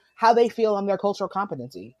them how they feel on their cultural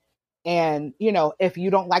competency. And, if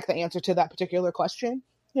you don't like the answer to that particular question,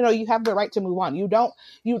 you have the right to move on. You don't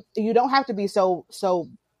have to be so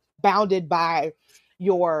bounded by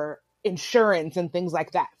your insurance and things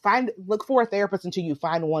like that. Look for a therapist until you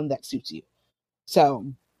find one that suits you.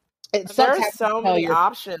 So there's so many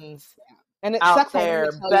options and it out sucks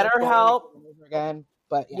there. BetterHelp again,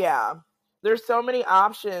 but yeah, there's so many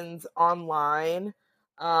options online.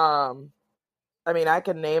 I mean, I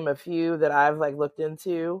can name a few that I've looked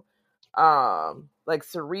into. like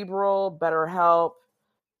Cerebral, BetterHelp.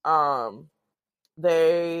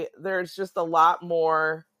 There's just a lot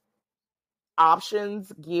more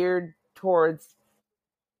options geared towards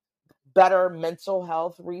better mental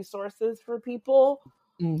health resources for people.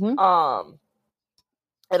 Mm-hmm.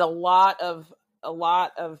 And a lot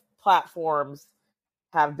of platforms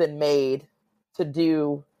have been made to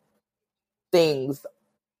do things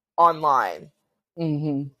online.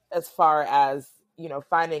 Mm-hmm. As far as,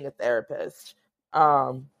 finding a therapist.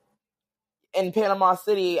 In Panama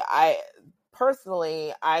City, I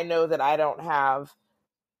know that I don't have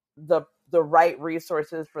the right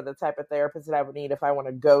resources for the type of therapist that I would need if I want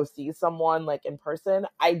to go see someone like in person.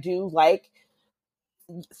 I do like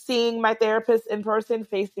seeing my therapist in person,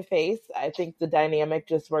 face to face. I think the dynamic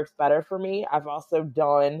just works better for me. I've also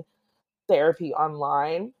done therapy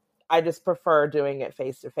online. I just prefer doing it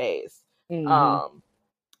face to face.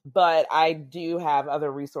 But I do have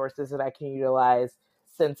other resources that I can utilize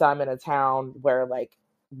since I'm in a town where like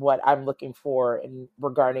what I'm looking for and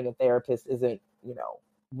regarding a therapist isn't,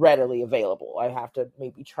 readily available. I have to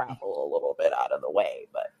maybe travel a little bit out of the way,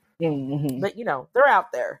 but they're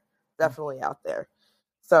out there, definitely out there.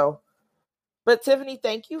 So, but Tiffany,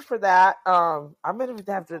 thank you for that. I'm going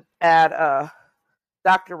to have to add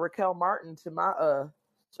Dr. Raquel Martin to my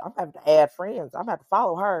I'm going to have to add friends. I'm going to have to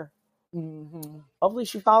follow her. Hopefully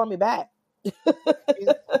she follow me back.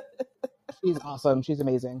 She's awesome. She's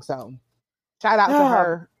amazing. So shout out to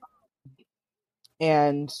her.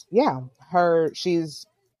 And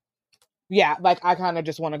like I kind of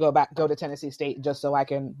just want to go to Tennessee State just so I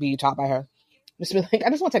can be taught by her. Just be like, I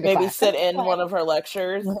just want to take a maybe class. Sit in one of her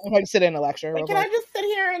lectures. Like sit in a lecture. Like, can I just sit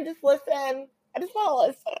here and just listen? I just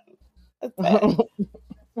want to listen.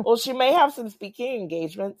 Well, she may have some speaking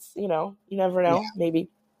engagements. You never know. Yeah. Maybe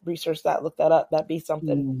research that, look that up. That'd be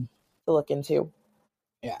something to look into.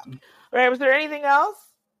 Yeah. All right. Was there anything else?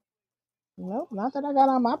 Nope, not that I got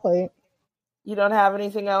on my plate. You don't have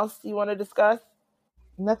anything else you want to discuss?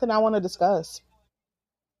 Nothing I want to discuss.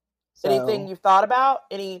 So, anything you've thought about?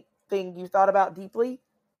 Anything you thought about deeply?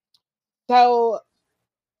 So,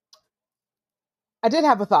 I did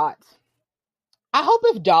have a thought. I hope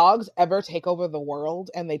if dogs ever take over the world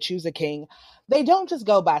and they choose a king, they don't just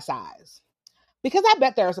go by size. Because I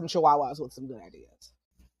bet there are some Chihuahuas with some good ideas.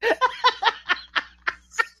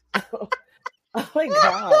 Oh my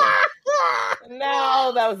God.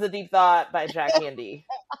 No, that was a deep thought by Jack Handy.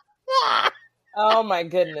 Oh my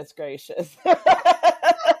goodness gracious.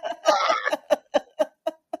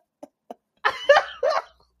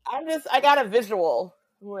 I got a visual.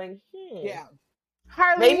 I'm like, yeah.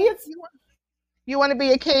 Harley, maybe it's you want to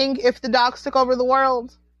be a king if the dogs took over the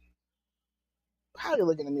world? How are you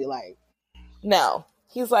looking at me like? No.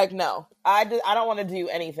 He's like, no. I don't want to do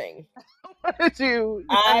anything.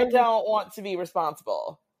 I don't want to be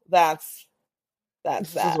responsible. That's that.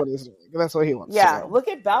 Is what he's doing. That's what he wants. Yeah, look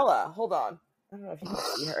at Bella. Hold on. I don't know if you can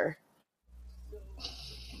see her.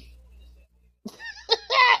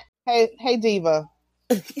 Hey, Diva.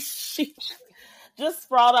 She just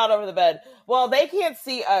sprawled out over the bed. Well, they can't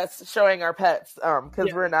see us showing our pets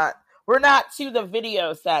because we're not to the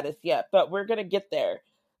video status yet, but we're gonna get there.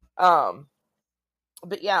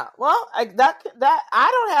 But yeah, well, I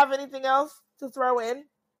don't have anything else to throw in.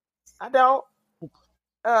 I don't.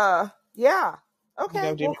 Yeah.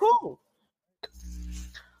 Okay. Well, cool.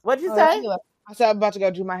 What'd you say? I said I'm about to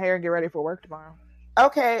go do my hair and get ready for work tomorrow.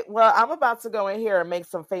 Okay. Well, I'm about to go in here and make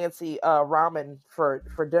some fancy ramen for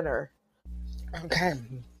dinner. Okay.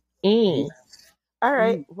 All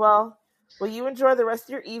right. Well, you enjoy the rest of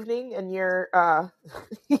your evening and your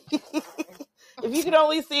if you could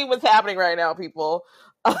only see what's happening right now, people.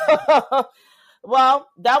 Well,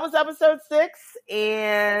 that was episode 6,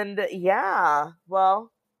 and yeah,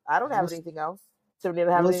 well, I don't have anything else. So we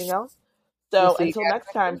didn't have anything else. So until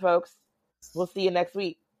next time, folks, we'll see you next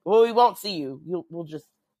week. Well, we won't see you. We'll just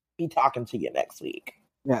be talking to you next week.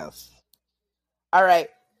 Yes. All right.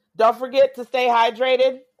 Don't forget to stay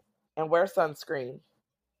hydrated and wear sunscreen.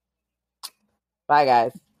 Bye,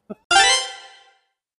 guys.